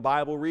can give you a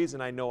Bible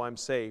reason I know I'm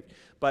saved.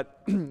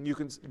 But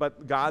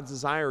God's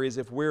desire is,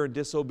 if we're in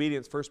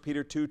disobedience, 1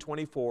 Peter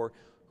 2:24,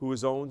 who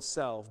His own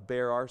self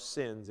bare our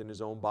sins in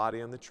His own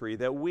body on the tree,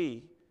 that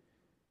we,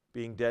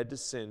 being dead to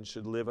sin,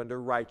 should live unto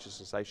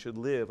righteousness. I should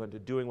live unto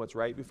doing what's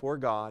right before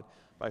God,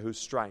 by whose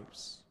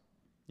stripes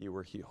you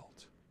were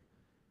healed.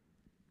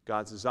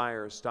 God's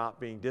desire is stop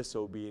being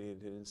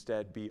disobedient and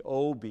instead be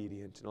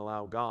obedient and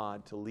allow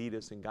God to lead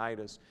us and guide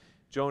us.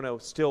 Jonah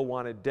still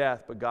wanted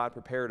death, but God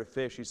prepared a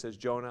fish. He says,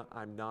 Jonah,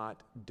 I'm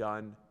not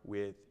done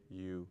with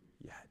you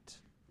yet.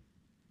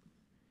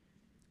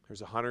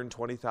 There's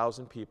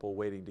 120,000 people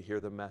waiting to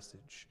hear the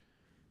message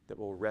that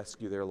will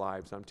rescue their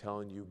lives. I'm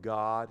telling you,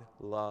 God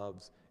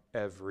loves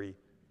every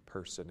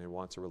person and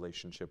wants a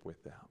relationship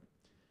with them.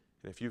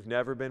 And if you've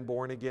never been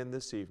born again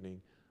this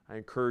evening, I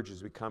encourage you,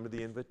 as we come to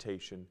the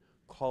invitation,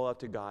 call out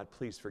to God,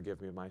 please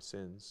forgive me of my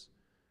sins.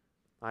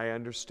 I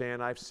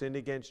understand I've sinned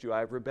against you,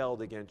 I've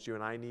rebelled against you,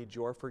 and I need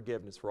your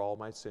forgiveness for all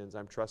my sins.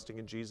 I'm trusting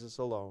in Jesus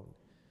alone.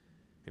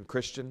 And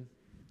Christian,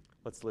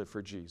 let's live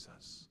for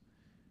Jesus.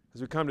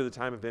 As we come to the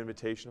time of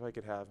invitation, if I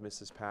could have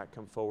Mrs. Pat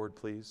come forward,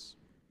 please.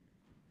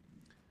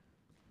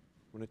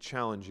 I want to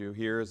challenge you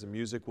here as the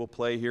music will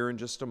play here in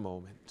just a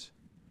moment.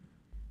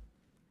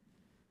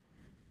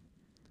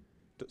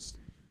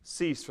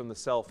 Cease from the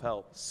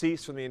self-help.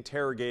 Cease from the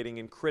interrogating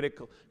and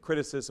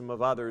criticism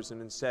of others,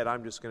 and instead,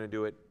 I'm just going to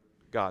do it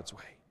God's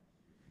way.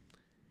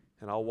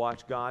 And I'll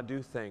watch God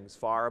do things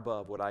far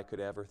above what I could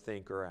ever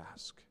think or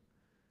ask.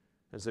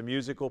 As the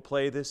music will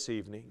play this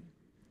evening,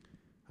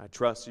 I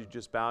trust you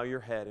just bow your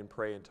head and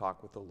pray and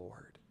talk with the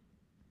Lord.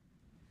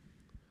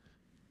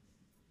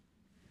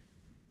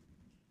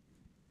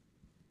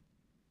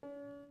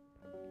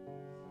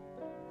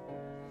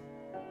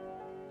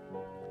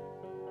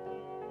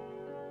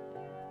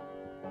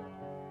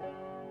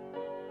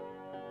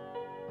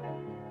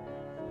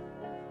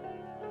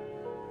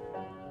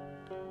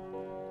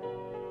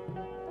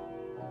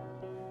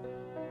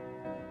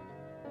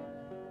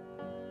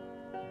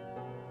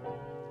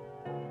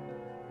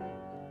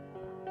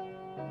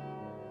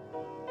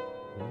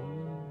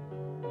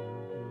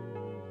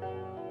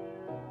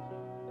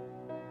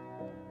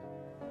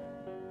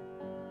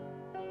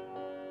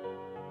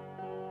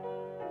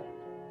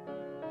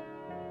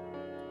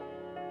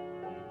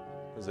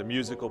 As the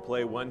music will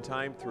play one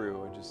time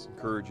through, I just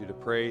encourage you to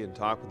pray and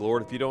talk with the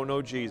Lord. If you don't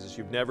know Jesus,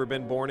 you've never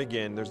been born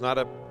again, there's not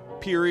a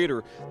period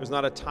or there's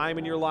not a time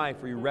in your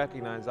life where you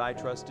recognize, I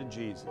trust in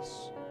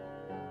Jesus.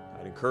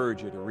 I'd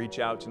encourage you to reach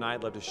out tonight.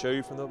 I'd love to show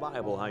you from the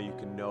Bible how you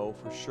can know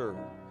for sure.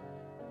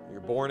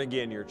 You're born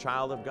again, you're a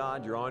child of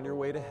God, you're on your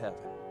way to heaven.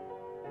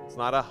 It's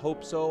not a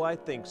hope so, I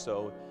think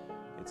so.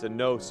 It's a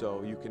know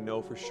so. You can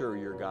know for sure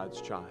you're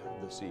God's child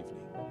this evening.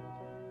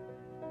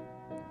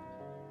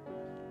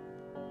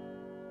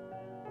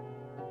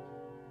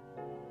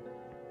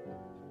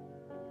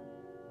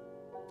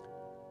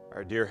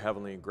 Our dear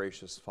Heavenly and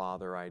gracious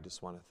Father, I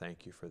just want to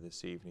thank you for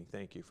this evening.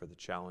 Thank you for the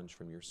challenge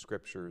from your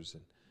scriptures.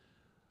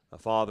 And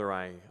Father,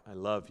 I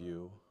love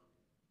you.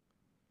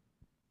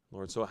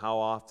 Lord, so how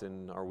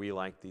often are we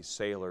like these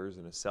sailors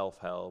in a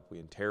self-help? We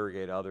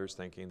interrogate others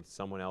thinking it's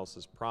someone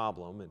else's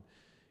problem. And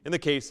in the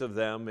case of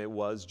them, it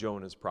was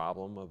Jonah's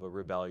problem of a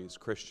rebellious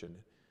Christian.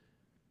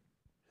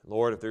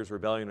 Lord, if there's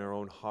rebellion in our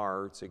own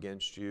hearts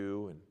against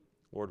you, and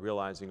Lord,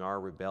 realizing our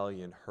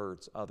rebellion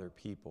hurts other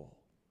people,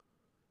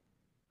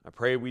 I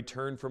pray we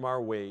turn from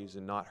our ways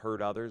and not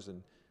hurt others,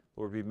 and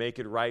Lord, we make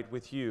it right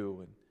with you,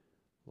 and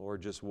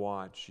Lord, just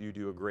watch you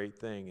do a great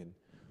thing. And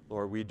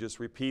Lord, we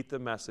just repeat the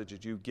message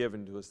that you've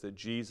given to us, that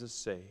Jesus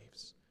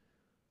saves,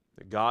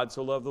 that God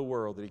so loved the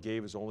world that he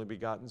gave his only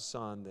begotten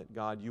Son, that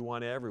God, you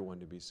want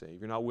everyone to be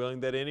saved. You're not willing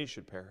that any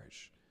should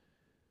perish.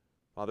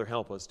 Father,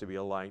 help us to be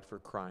a light for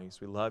Christ.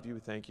 We love you.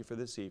 We thank you for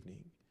this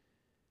evening.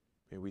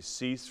 May we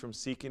cease from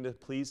seeking to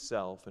please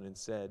self and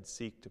instead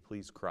seek to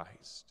please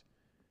Christ.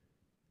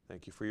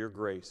 Thank you for your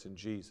grace. In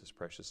Jesus'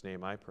 precious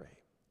name I pray.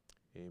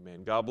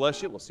 Amen. God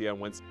bless you. We'll see you on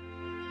Wednesday.